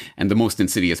things. And the most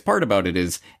insidious part about it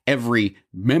is every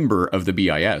member of the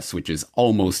BIS, which is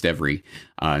almost every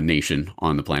nation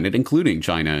on the planet, including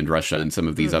China and Russia and some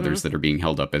of these others that are being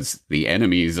held up as the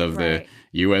enemies of the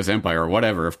U.S. empire or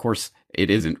whatever. Of course,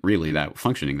 it isn't really that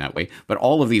functioning that way. But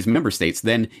all of these member states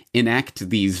then enact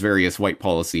these various white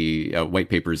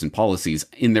papers and policies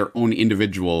in their own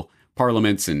individual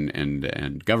parliaments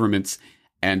and governments.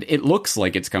 And it looks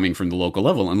like it's coming from the local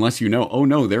level, unless you know, oh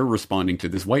no, they're responding to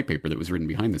this white paper that was written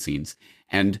behind the scenes.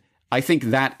 And I think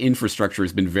that infrastructure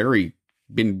has it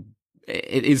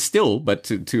is still, but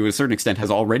to a certain extent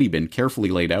has already been carefully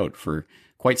laid out for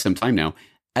quite some time now.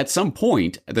 At some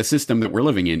point, the system that we're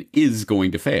living in is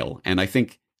going to fail. And I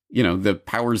think, the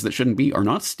powers that shouldn't be are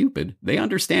not stupid. They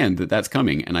understand that that's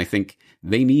coming. And I think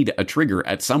they need a trigger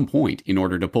at some point in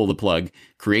order to pull the plug,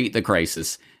 create the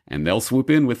crisis, and they'll swoop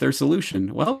in with their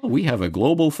solution. Well, we have a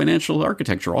global financial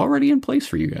architecture already in place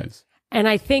for you guys. And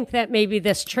I think that maybe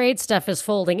this trade stuff is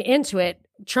folding into it.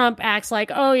 Trump acts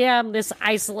like, oh yeah, I'm this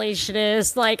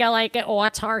isolationist, like I like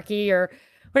autarky or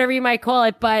whatever you might call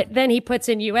it. But then he puts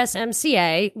in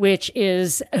USMCA, which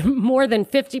is more than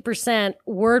 50%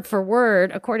 word for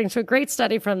word, according to a great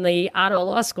study from the Ottawa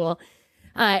Law School,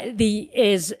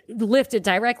 is lifted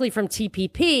directly from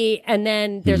TPP. And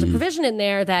then there's a provision in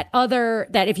there that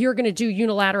if you're going to do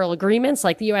unilateral agreements,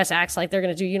 like the U.S. acts like they're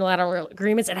going to do unilateral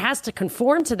agreements, it has to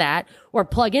conform to that or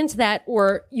plug into that,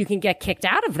 or you can get kicked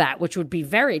out of that, which would be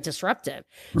very disruptive.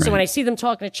 Right. So when I see them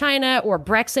talking to China or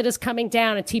Brexit is coming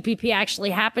down and TPP actually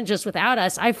happened just without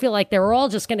us, I feel like they're all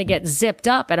just going to get zipped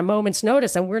up at a moment's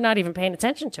notice and we're not even paying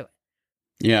attention to it.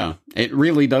 Yeah, it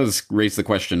really does raise the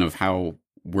question of how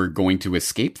we're going to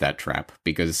escape that trap,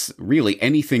 because really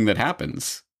anything that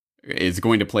happens is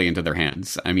going to play into their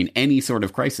hands. I mean, any sort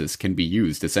of crisis can be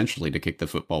used essentially to kick the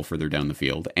football further down the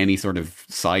field. Any sort of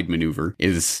side maneuver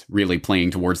is really playing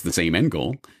towards the same end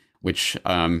goal, which,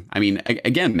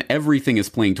 again, everything is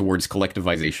playing towards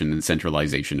collectivization and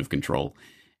centralization of control.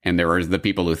 And there are the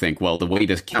people who think, well, the way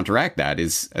to counteract that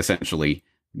is essentially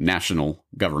national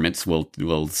governments will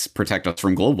protect us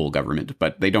from global government,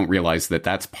 but they don't realize that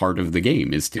that's part of the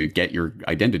game, is to get your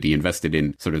identity invested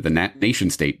in sort of the nation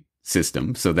state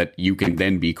system so that you can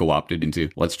then be co-opted into,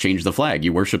 let's change the flag.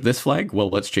 You worship this flag? Well,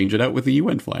 let's change it out with the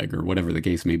UN flag or whatever the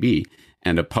case may be.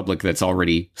 And a public that's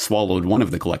already swallowed one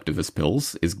of the collectivist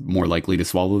pills is more likely to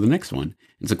swallow the next one.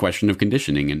 It's a question of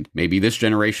conditioning, and maybe this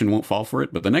generation won't fall for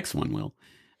it, but the next one will.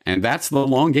 And that's the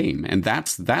long game. And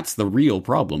that's the real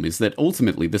problem, is that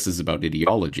ultimately this is about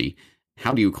ideology.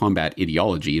 How do you combat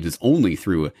ideology? It is only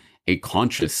through a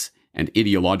conscious and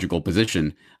ideological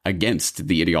position against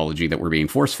the ideology that we're being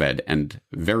force-fed. And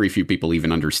very few people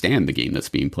even understand the game that's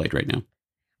being played right now.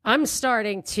 I'm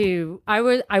starting to,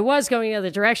 I was going the other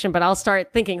direction, but I'll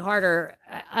start thinking harder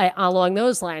along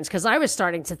those lines, because I was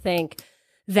starting to think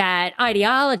that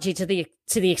ideology, to the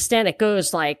extent it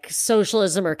goes like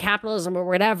socialism or capitalism or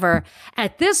whatever,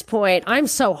 at this point, I'm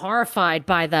so horrified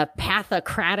by the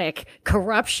pathocratic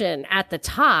corruption at the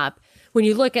top. When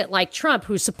you look at like Trump,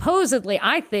 who supposedly,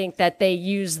 I think that they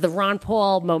used the Ron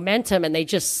Paul momentum and they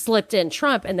just slipped in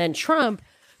Trump, and then Trump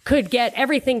could get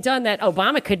everything done that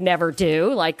Obama could never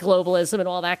do, like globalism and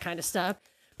all that kind of stuff.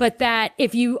 But that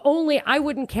I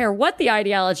wouldn't care what the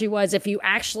ideology was if you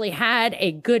actually had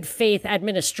a good faith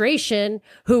administration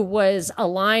who was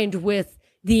aligned with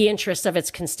the interests of its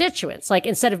constituents. Like,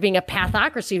 instead of being a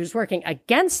pathocracy who's working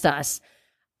against us,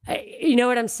 you know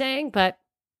what I'm saying? But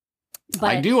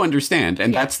I do understand,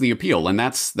 and that's the appeal, and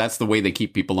that's the way they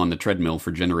keep people on the treadmill for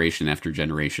generation after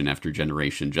generation after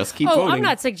generation. Just keep voting. I'm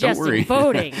not suggesting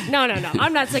voting. No.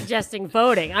 I'm not suggesting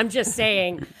voting. I'm just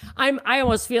saying I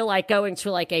almost feel like going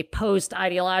to like a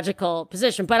post-ideological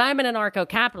position, but I'm an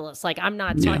anarcho-capitalist. Like, I'm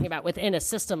not talking about within a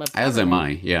system of government. As am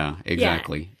I. Yeah,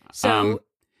 exactly. Yeah.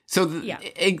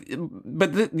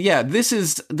 This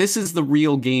is the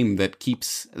real game that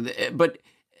keeps, but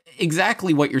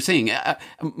exactly what you're saying.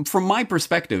 From my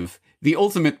perspective, the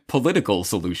ultimate political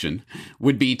solution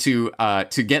would be to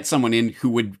get someone in who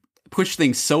would push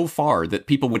things so far that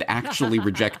people would actually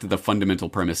reject the fundamental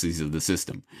premises of the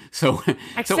system. So in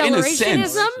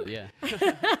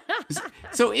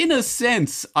a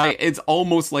sense, it's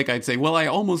almost like I'd say, well, I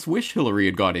almost wish Hillary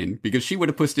had got in, because she would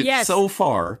have pushed it so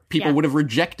far, people would have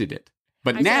rejected it.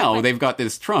 But now they've got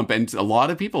this Trump, and a lot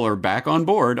of people are back on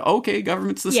board. Okay,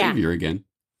 government's the savior again.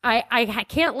 I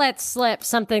can't let slip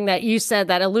something that you said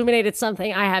that illuminated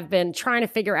something I have been trying to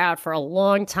figure out for a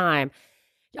long time.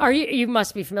 You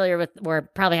must be familiar with, or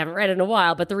probably haven't read it in a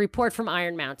while, but the report from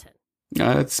Iron Mountain.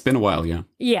 It's been a while, yeah.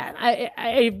 Yeah,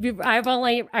 I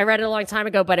read it a long time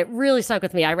ago, but it really stuck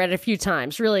with me. I read it a few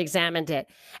times, really examined it.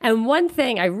 And one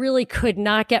thing I really could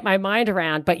not get my mind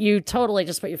around, but you totally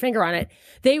just put your finger on it.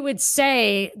 They would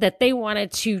say that they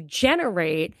wanted to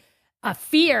generate a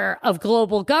fear of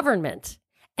global government.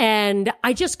 And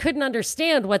I just couldn't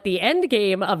understand what the end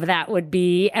game of that would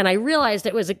be. And I realized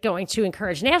it was going to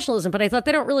encourage nationalism, but I thought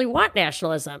they don't really want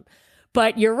nationalism.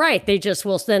 But you're right. They just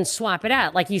will then swap it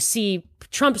out. Like you see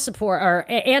Trump support or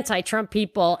anti-Trump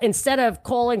people, instead of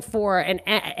calling for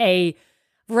a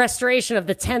restoration of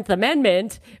the 10th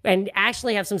Amendment and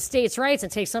actually have some states' rights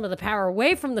and take some of the power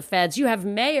away from the feds, you have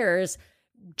mayors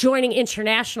joining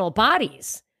international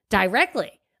bodies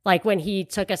directly, like when he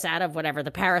took us out of whatever, the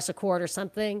Paris Accord or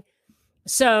something.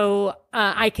 So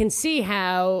I can see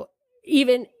how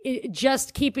even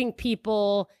just keeping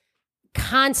people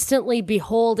constantly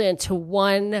beholden to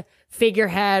one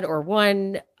figurehead or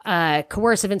one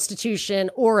coercive institution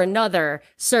or another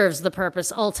serves the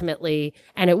purpose ultimately,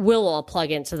 and it will all plug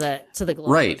into the global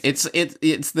right. It's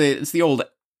the old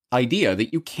idea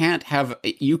that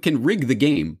you can rig the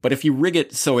game, but if you rig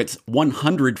it so it's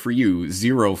 100 for you,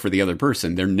 0 for the other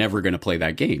person, they're never going to play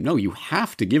that game. No, you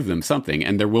have to give them something,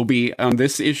 and there will be on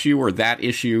this issue or that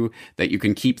issue that you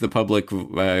can keep the public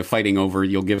fighting over.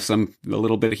 You'll give a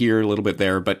little bit here, a little bit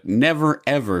there, but never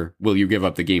ever will you give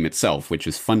up the game itself, which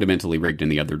is fundamentally rigged in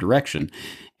the other direction.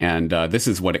 And this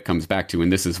is what it comes back to,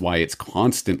 and this is why it's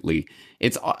constantly.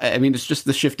 It's just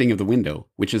the shifting of the window,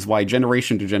 which is why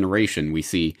generation to generation we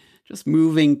see just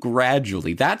moving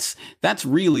gradually. That's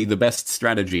really the best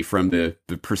strategy from the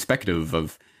perspective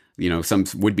of, some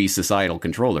would-be societal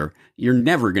controller. You're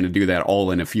never going to do that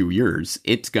all in a few years.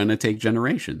 It's going to take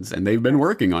generations, and they've been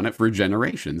working on it for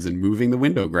generations and moving the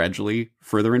window gradually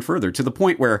further and further to the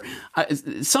point where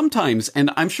sometimes,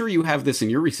 and I'm sure you have this in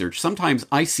your research, sometimes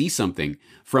I see something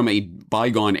from a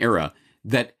bygone era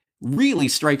that really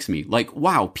strikes me like,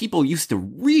 wow, people used to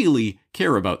really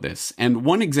care about this. And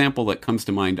one example that comes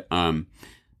to mind,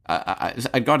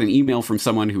 I got an email from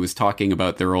someone who was talking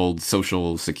about their old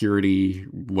Social Security,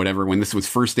 whatever, when this was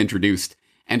first introduced.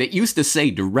 And it used to say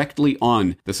directly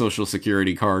on the Social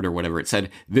Security card or whatever, it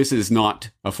said, this is not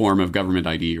a form of government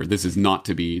ID, or this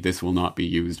will not be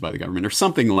used by the government, or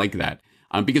something like that.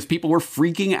 Because people were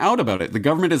freaking out about it. The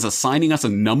government is assigning us a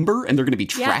number, and they're going to be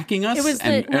tracking us. It was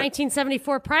the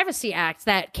 1974 Privacy Act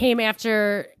that came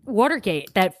after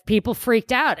Watergate that people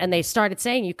freaked out, and they started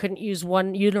saying you couldn't use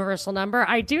one universal number.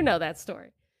 I do know that story.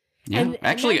 Yeah,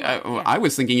 I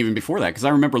was thinking even before that, because I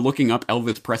remember looking up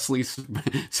Elvis Presley's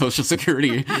Social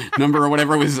Security number or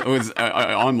whatever was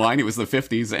online. It was the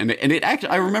 50s, and it actually,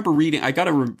 I remember reading. I got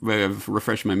to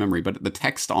refresh my memory, but the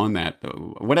text on that,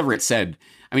 whatever it said,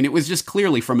 I mean, it was just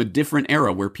clearly from a different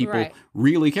era where people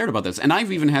really cared about this. And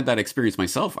I've even had that experience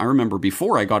myself. I remember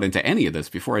before I got into any of this,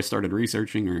 before I started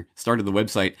researching or started the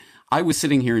website, I was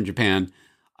sitting here in Japan.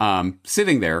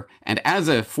 Sitting there, and as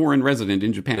a foreign resident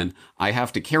in Japan, I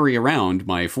have to carry around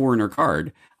my foreigner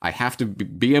card. I have to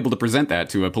be able to present that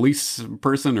to a police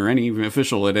person or any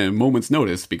official at a moment's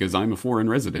notice because I'm a foreign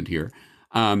resident here.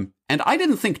 And I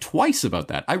didn't think twice about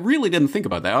that. I really didn't think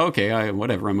about that. Okay,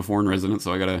 whatever, I'm a foreign resident,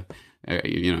 so I gotta,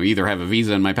 either have a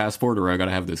visa in my passport or I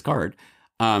gotta have this card.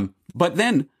 But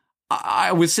then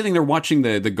I was sitting there watching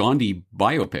the Gandhi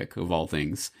biopic of all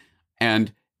things,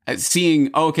 and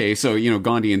seeing, okay, so,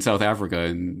 Gandhi in South Africa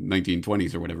in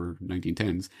 1920s or whatever,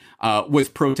 1910s, was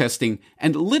protesting,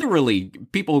 and literally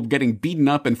people getting beaten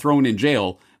up and thrown in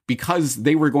jail because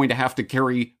they were going to have to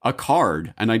carry a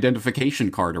card, an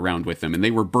identification card around with them, and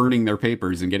they were burning their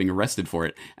papers and getting arrested for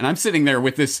it. And I'm sitting there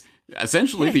with this,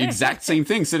 essentially the exact same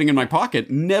thing sitting in my pocket,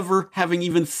 never having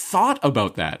even thought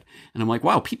about that. And I'm like,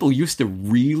 wow, people used to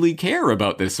really care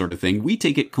about this sort of thing. We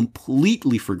take it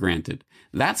completely for granted.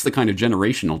 That's the kind of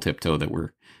generational tiptoe that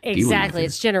we're exactly.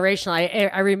 It's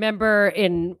generational. I remember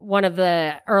in one of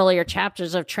the earlier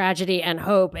chapters of Tragedy and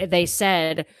Hope, they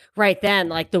said right then,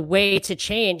 like, the way to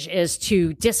change is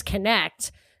to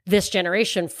disconnect this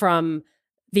generation from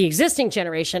the existing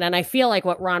generation. And I feel like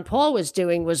what Ron Paul was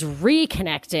doing was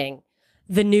reconnecting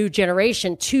the new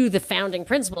generation to the founding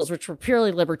principles, which were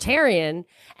purely libertarian,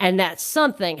 and that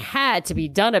something had to be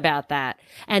done about that.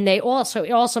 And it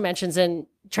also mentions in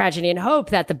Tragedy and Hope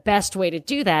that the best way to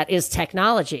do that is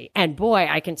technology. And boy,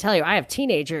 I can tell you, I have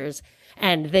teenagers,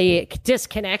 and the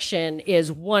disconnection is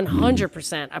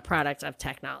 100% a product of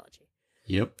technology.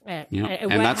 Yep. And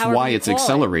that's why it's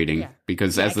accelerating,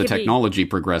 because as the technology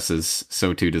progresses,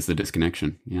 so too does the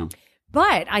disconnection. Yeah.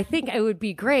 But I think it would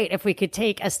be great if we could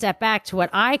take a step back to what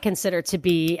I consider to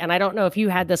be, and I don't know if you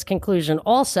had this conclusion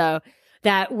also,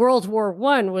 that World War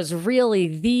I was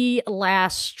really the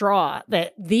last straw.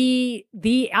 That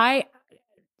I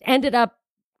ended up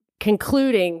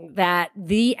concluding that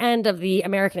the end of the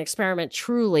American experiment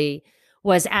truly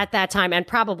was at that time, and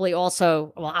probably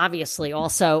also, well, obviously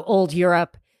also old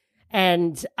Europe.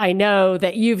 And I know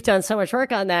that you've done so much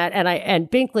work on that, and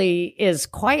Binkley is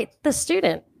quite the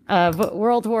student of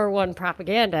World War I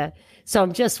propaganda. So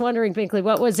I'm just wondering, Binkley,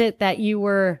 what was it that you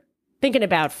were thinking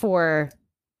about for?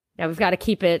 Now we've got to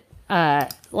keep it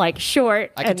like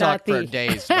short. I could talk for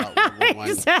days about World War I,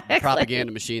 Exactly. the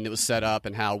propaganda machine that was set up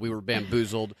and how we were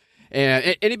bamboozled.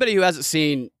 And anybody who hasn't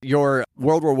seen your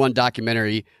World War I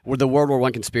documentary, or the World War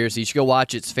I conspiracy, you should go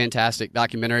watch it. It's a fantastic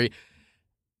documentary.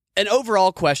 An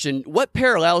overall question, what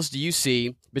parallels do you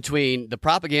see between the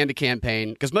propaganda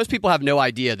campaign, because most people have no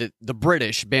idea that the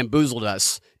British bamboozled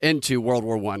us into World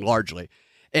War I largely,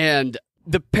 and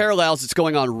the parallels that's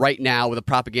going on right now with the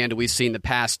propaganda we've seen the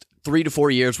past 3 to 4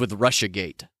 years with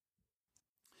Russiagate?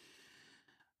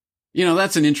 You know,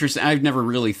 that's an interesting. I've never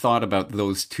really thought about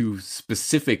those two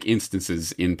specific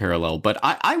instances in parallel, but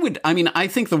I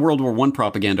think the World War I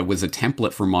propaganda was a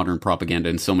template for modern propaganda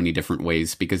in so many different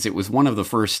ways, because it was one of the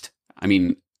first,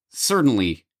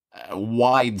 certainly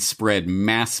widespread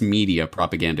mass media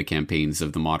propaganda campaigns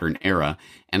of the modern era.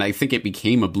 And I think it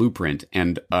became a blueprint.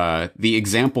 And the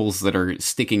examples that are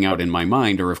sticking out in my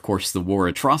mind are, of course, the war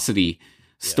atrocity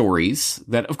stories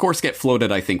that, of course, get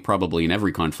floated, I think, probably in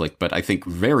every conflict, but I think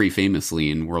very famously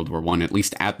in World War I, at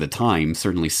least at the time,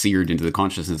 certainly seared into the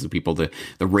consciousness of people, the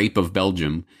rape of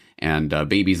Belgium and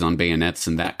babies on bayonets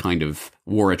and that kind of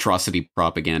war atrocity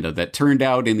propaganda that turned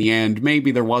out in the end,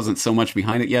 maybe there wasn't so much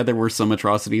behind it. Yeah, there were some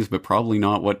atrocities, but probably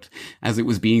not what as it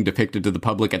was being depicted to the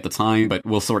public at the time. But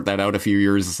we'll sort that out a few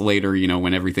years later,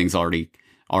 when everything's already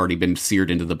been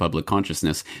seared into the public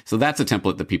consciousness. So that's a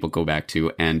template that people go back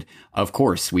to. And of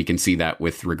course, we can see that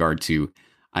with regard to,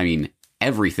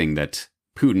 everything that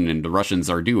Putin and the Russians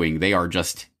are doing. They are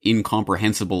just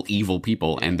incomprehensible, evil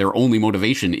people, and their only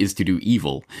motivation is to do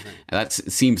evil. That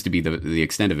seems to be the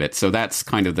extent of it. So that's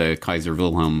kind of the Kaiser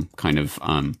Wilhelm kind of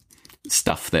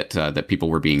stuff that people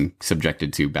were being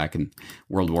subjected to back in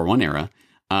World War I era.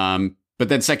 But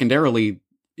then secondarily,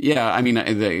 yeah,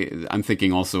 I'm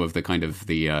thinking also of the kind of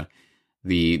the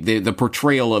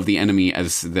portrayal of the enemy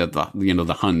as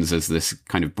the Huns as this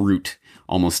kind of brute,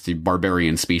 almost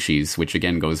barbarian species, which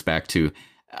again goes back to,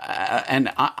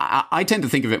 and I tend to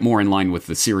think of it more in line with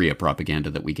the Syria propaganda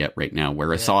that we get right now,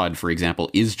 where Assad, for example,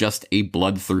 is just a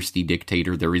bloodthirsty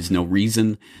dictator. There is no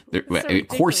reason. Of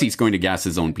course, he's going to gas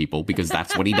his own people because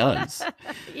that's what he does.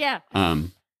 Yeah.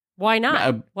 Why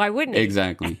not? Why wouldn't he?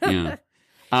 Exactly. Yeah.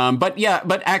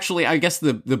 But actually, I guess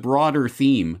the broader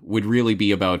theme would really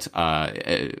be about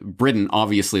Britain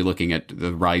obviously looking at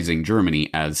the rising Germany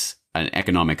as an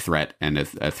economic threat and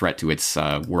a threat to its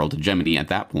world hegemony at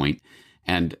that point,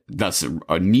 and thus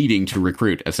needing to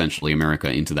recruit essentially America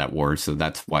into that war. So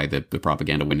that's why the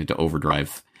propaganda went into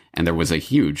overdrive, and there was a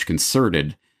huge,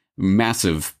 concerted,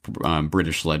 massive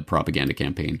British-led propaganda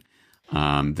campaign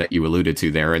that you alluded to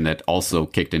there, and that also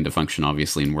kicked into function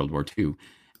obviously in World War II,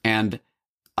 and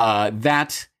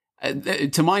that,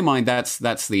 to my mind, that's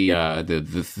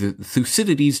the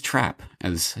Thucydides trap,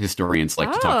 as historians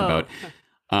like to talk about.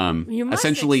 You must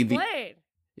essentially explain.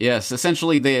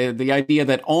 Essentially the idea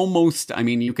that almost,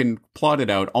 you can plot it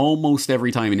out, almost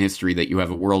every time in history that you have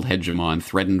a world hegemon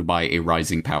threatened by a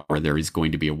rising power, there is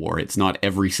going to be a war. It's not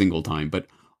every single time, but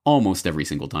almost every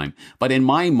single time. But in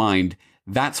my mind,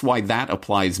 that's why that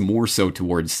applies more so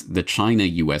towards the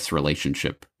China-US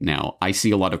relationship now. I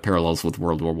see a lot of parallels with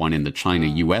World War I in the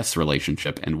China-US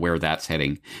relationship and where that's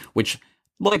heading, which,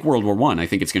 like World War I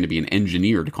think it's going to be an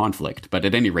engineered conflict, but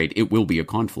at any rate, it will be a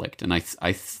conflict. And I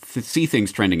see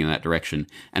things trending in that direction.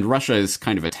 And Russia is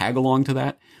kind of a tag-along to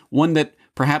that, one that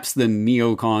perhaps the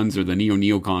neocons or the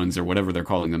neo-neocons or whatever they're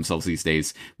calling themselves these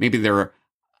days, maybe they're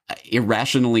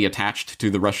irrationally attached to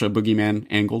the Russia boogeyman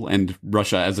angle, and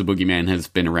Russia as a boogeyman has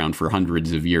been around for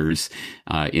hundreds of years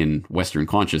in Western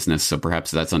consciousness, so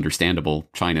perhaps that's understandable.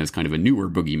 China is kind of a newer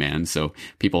boogeyman, so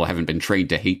people haven't been trained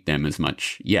to hate them as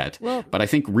much yet. Well, but I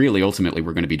think really ultimately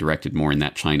we're going to be directed more in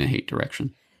that China hate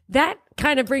direction. That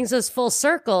kind of brings us full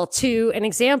circle to an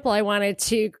example I wanted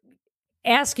to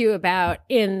ask you about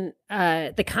in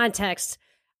the context.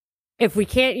 If we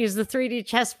can't use the 3D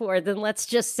chessboard, then let's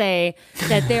just say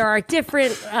that there are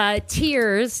different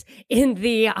tiers in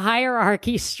the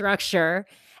hierarchy structure.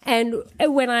 And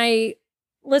when I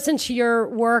listened to your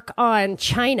work on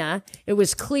China, it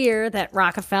was clear that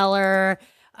Rockefeller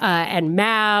and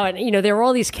Mao, and there were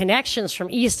all these connections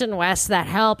from East and West that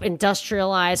help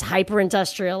industrialize,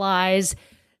 hyper-industrialize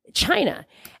China.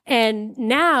 And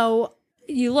now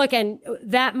you look, and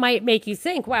that might make you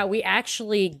think, wow, we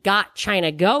actually got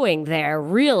China going there.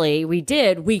 Really, we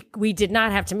did. We did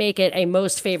not have to make it a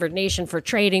most favored nation for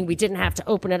trading. We didn't have to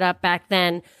open it up back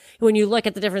then. When you look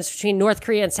at the difference between North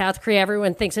Korea and South Korea,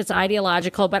 everyone thinks it's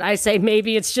ideological, but I say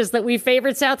maybe it's just that we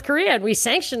favored South Korea and we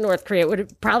sanctioned North Korea. It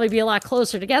would probably be a lot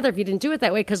closer together if you didn't do it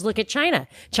that way, because look at China.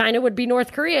 China would be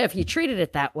North Korea if you treated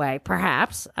it that way,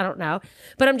 perhaps. I don't know.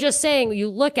 But I'm just saying, you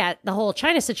look at the whole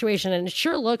China situation and it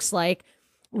sure looks like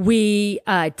we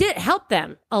did help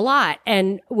them a lot,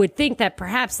 and would think that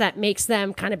perhaps that makes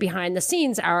them kind of behind the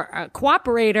scenes our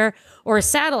cooperator or a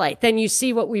satellite. Then you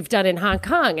see what we've done in Hong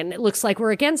Kong, and it looks like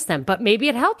we're against them, but maybe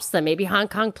it helps them. Maybe Hong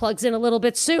Kong plugs in a little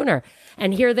bit sooner,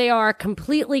 and here they are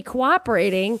completely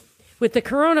cooperating with the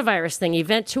coronavirus thing.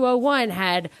 Event 201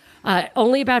 had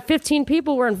only about 15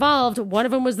 people were involved. One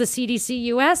of them was the CDC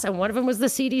US and one of them was the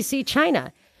CDC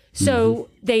China. So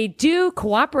they do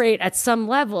cooperate at some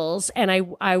levels. And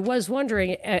I was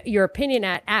wondering your opinion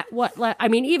at what I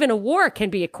mean, even a war can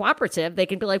be a cooperative. They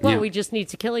can be like, well, we just need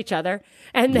to kill each other.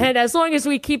 And then as long as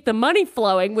we keep the money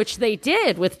flowing, which they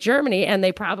did with Germany, and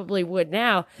they probably would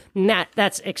now,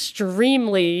 that's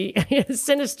extremely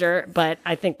sinister, but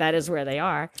I think that is where they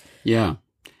are. Yeah.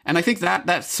 And I think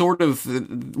that sort of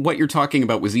what you're talking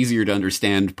about was easier to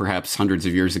understand perhaps hundreds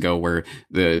of years ago, where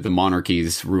the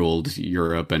monarchies ruled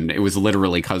Europe, and it was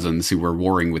literally cousins who were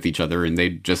warring with each other, and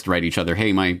they'd just write each other,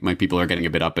 hey, my people are getting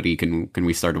a bit uppity. Can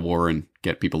we start a war and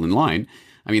get people in line?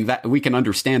 I mean, that we can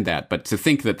understand that, but to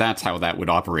think that that's how that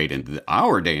would operate in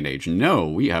our day and age, no,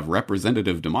 we have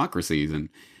representative democracies, and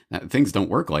things don't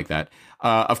work like that.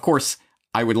 Of course,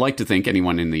 I would like to think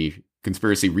anyone in the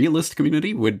conspiracy realist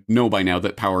community would know by now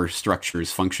that power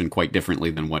structures function quite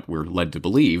differently than what we're led to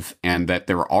believe, and that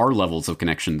there are levels of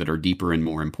connection that are deeper and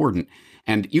more important.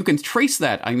 And you can trace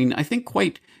that, I mean, I think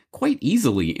quite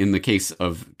easily in the case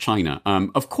of China.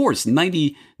 Of course,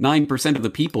 99% of the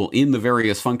people in the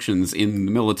various functions in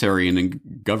the military and in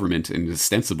government and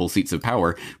ostensible seats of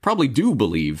power probably do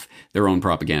believe their own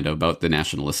propaganda about the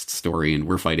nationalist story, and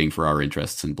we're fighting for our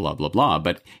interests and blah, blah, blah.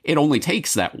 But it only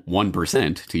takes that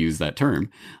 1%, to use that term,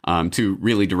 to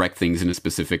really direct things in a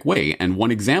specific way. And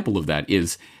one example of that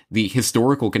is the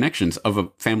historical connections of a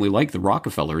family like the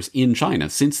Rockefellers in China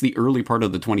since the early part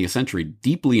of the 20th century,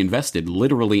 deeply invested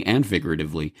literally and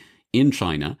figuratively in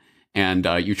China. And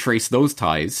you trace those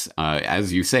ties,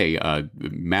 as you say,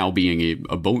 Mao being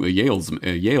a Yale,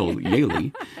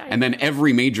 and then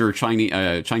every major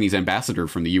Chinese ambassador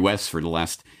from the U.S. for the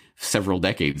last several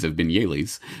decades have been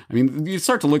Yaleys. I mean, you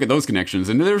start to look at those connections,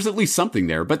 and there's at least something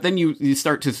there. But then you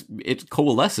start to, it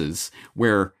coalesces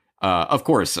where, of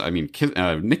course, I mean,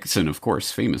 Nixon, of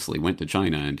course, famously went to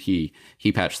China and he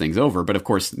patched things over. But of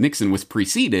course, Nixon was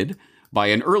preceded by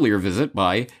an earlier visit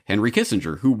by Henry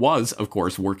Kissinger, who was, of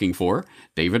course, working for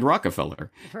David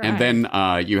Rockefeller. Right. And then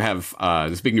you have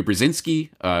Zbigniew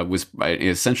Brzezinski was an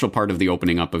essential part of the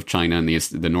opening up of China and the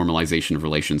normalization of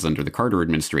relations under the Carter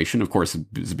administration. Of course,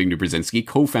 Zbigniew Brzezinski,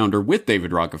 co-founder with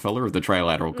David Rockefeller of the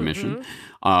Trilateral Commission.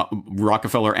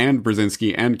 Rockefeller and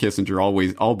Brzezinski and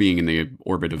Kissinger all being in the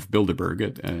orbit of Bilderberg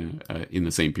in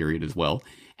the same period as well.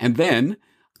 And then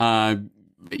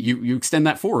you extend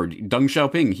that forward. Deng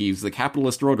Xiaoping, he's the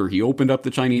capitalist rotor. He opened up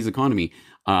the Chinese economy.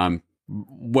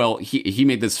 Well, he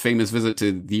made this famous visit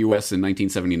to the U.S. in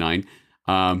 1979.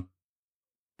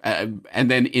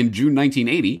 And then in June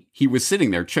 1980, he was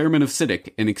sitting there, chairman of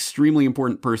CITIC, an extremely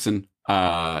important person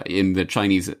in the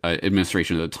Chinese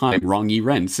administration at the time, Rong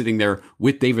Yiren, sitting there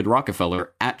with David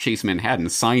Rockefeller at Chase Manhattan,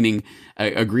 signing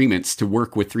agreements to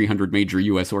work with 300 major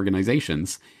U.S.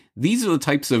 organizations. These are the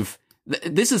types of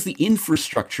this is the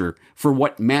infrastructure for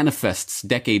what manifests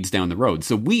decades down the road.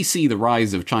 So we see the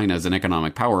rise of China as an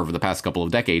economic power over the past couple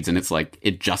of decades, and it's like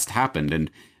it just happened, and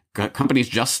companies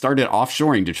just started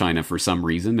offshoring to China for some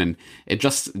reason, and it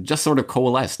just sort of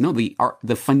coalesced. No,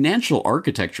 the financial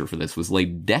architecture for this was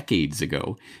laid decades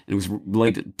ago, and it was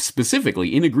laid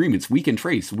specifically in agreements we can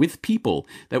trace with people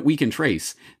that we can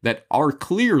trace that are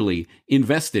clearly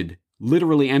invested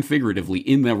literally and figuratively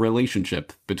in the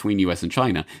relationship between US and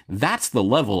China. That's the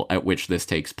level at which this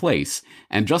takes place.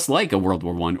 And just like a World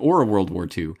War I or a World War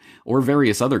II or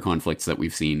various other conflicts that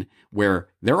we've seen, where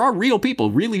there are real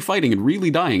people really fighting and really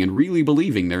dying and really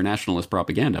believing their nationalist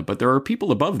propaganda, but there are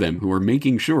people above them who are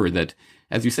making sure that,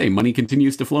 as you say, money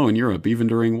continues to flow in Europe even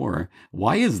during war.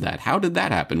 Why is that? How did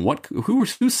that happen?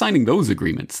 Who's signing those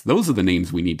agreements? Those are the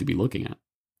names we need to be looking at.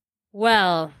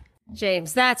 Well,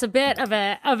 James, that's a bit of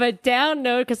a down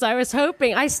note, because I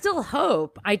still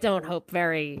hope, I don't hope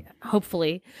very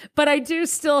hopefully, but I do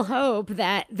still hope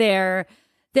that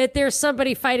that there's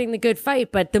somebody fighting the good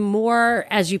fight. But the more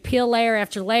as you peel layer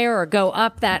after layer or go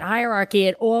up that hierarchy,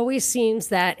 it always seems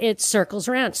that it circles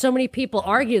around. So many people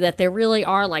argue that there really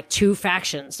are like two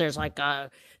factions. There's like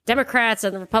Democrats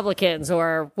and the Republicans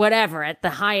or whatever at the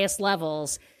highest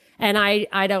levels. And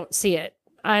I don't see it.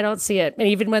 I don't see it. And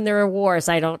even when there are wars,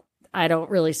 I don't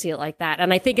really see it like that.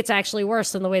 And I think it's actually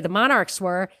worse than the way the monarchs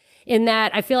were, in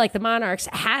that I feel like the monarchs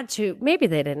had to, maybe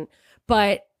they didn't,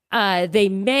 but they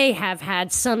may have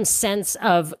had some sense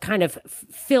of kind of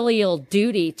filial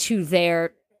duty to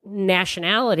their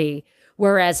nationality.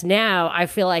 Whereas now I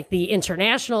feel like the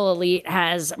international elite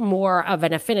has more of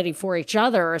an affinity for each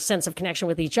other or a sense of connection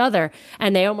with each other.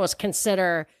 And they almost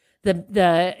consider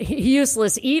the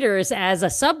useless eaters as a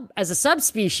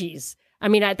subspecies. I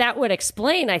mean, that would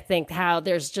explain, I think, how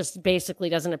there's just basically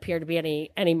doesn't appear to be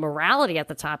any morality at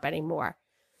the top anymore.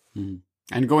 Mm-hmm.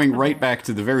 And going right back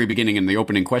to the very beginning in the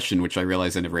opening question, which I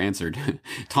realize I never answered,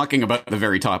 talking about the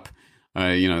very top,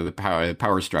 the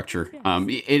power structure.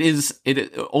 Yes.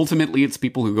 Ultimately, it's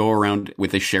people who go around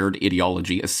with a shared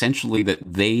ideology, essentially that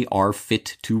they are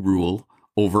fit to rule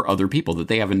over other people, that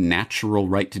they have a natural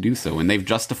right to do so. And they've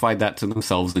justified that to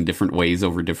themselves in different ways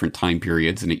over different time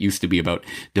periods. And it used to be about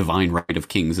divine right of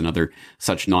kings and other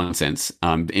such nonsense.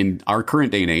 In our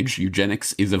current day and age,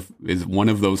 eugenics is one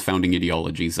of those founding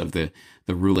ideologies of the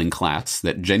ruling class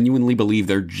that genuinely believe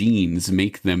their genes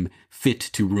make them fit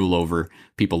to rule over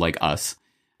people like us.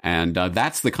 And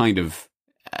that's the kind of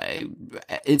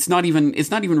it's not even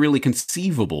really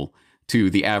conceivable to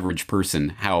the average person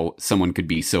how someone could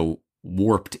be so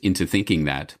warped into thinking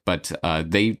that, but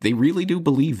they really do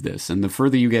believe this. And the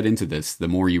further you get into this, the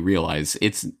more you realize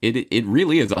it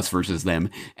really is us versus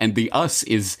them, and the us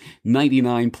is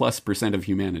 99+% of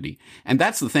humanity. And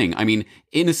that's the thing. I mean,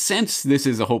 in a sense, this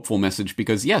is a hopeful message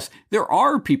because yes, there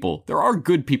are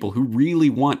good people who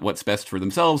really want what's best for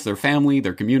themselves, their family,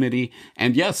 their community,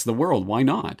 and yes, the world. Why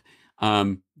not?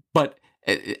 But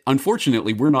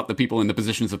unfortunately, we're not the people in the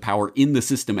positions of power in the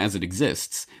system as it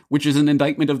exists, which is an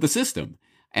indictment of the system.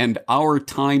 And our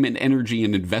time and energy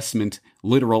and investment,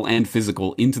 literal and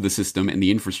physical, into the system and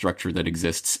the infrastructure that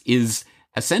exists is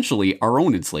essentially our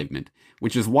own enslavement,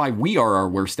 which is why we are our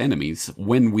worst enemies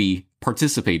when we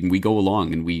participate and we go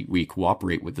along and we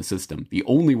cooperate with the system. The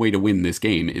only way to win this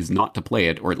game is not to play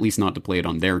it, or at least not to play it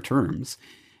on their terms.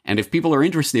 And if people are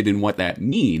interested in what that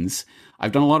means,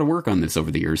 I've done a lot of work on this over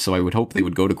the years, so I would hope they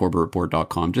would go to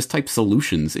CorbettReport.com, just type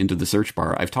solutions into the search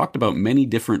bar. I've talked about many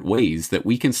different ways that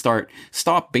we can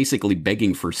stop basically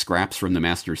begging for scraps from the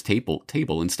master's table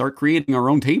and start creating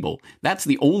our own table. That's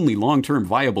the only long-term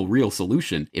viable real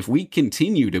solution. If we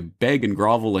continue to beg and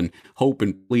grovel and hope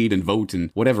and plead and vote and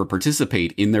whatever,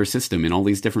 participate in their system in all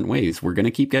these different ways, we're going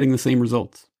to keep getting the same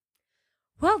results.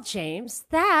 Well, James,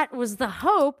 that was the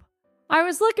hope I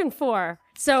was looking for.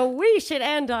 So we should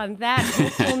end on that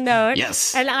hopeful note.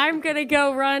 Yes. And I'm going to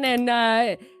go run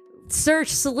and search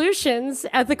solutions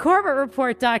at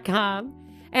thecorbettreport.com.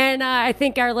 And I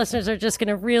think our listeners are just going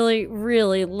to really,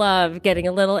 really love getting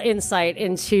a little insight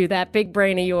into that big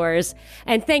brain of yours.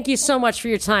 And thank you so much for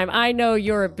your time. I know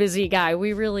you're a busy guy.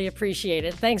 We really appreciate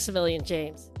it. Thanks a million,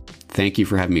 James. Thank you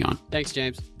for having me on. Thanks,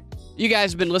 James. You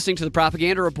guys have been listening to the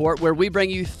Propaganda Report, where we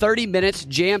bring you 30 minutes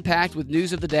jam-packed with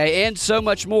news of the day and so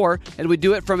much more. And we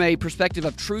do it from a perspective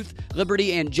of truth,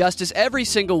 liberty, and justice every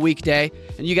single weekday.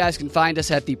 And you guys can find us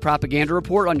at the Propaganda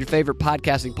Report on your favorite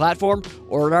podcasting platform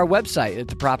or at our website at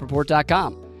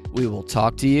thepropreport.com. We will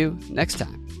talk to you next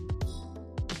time.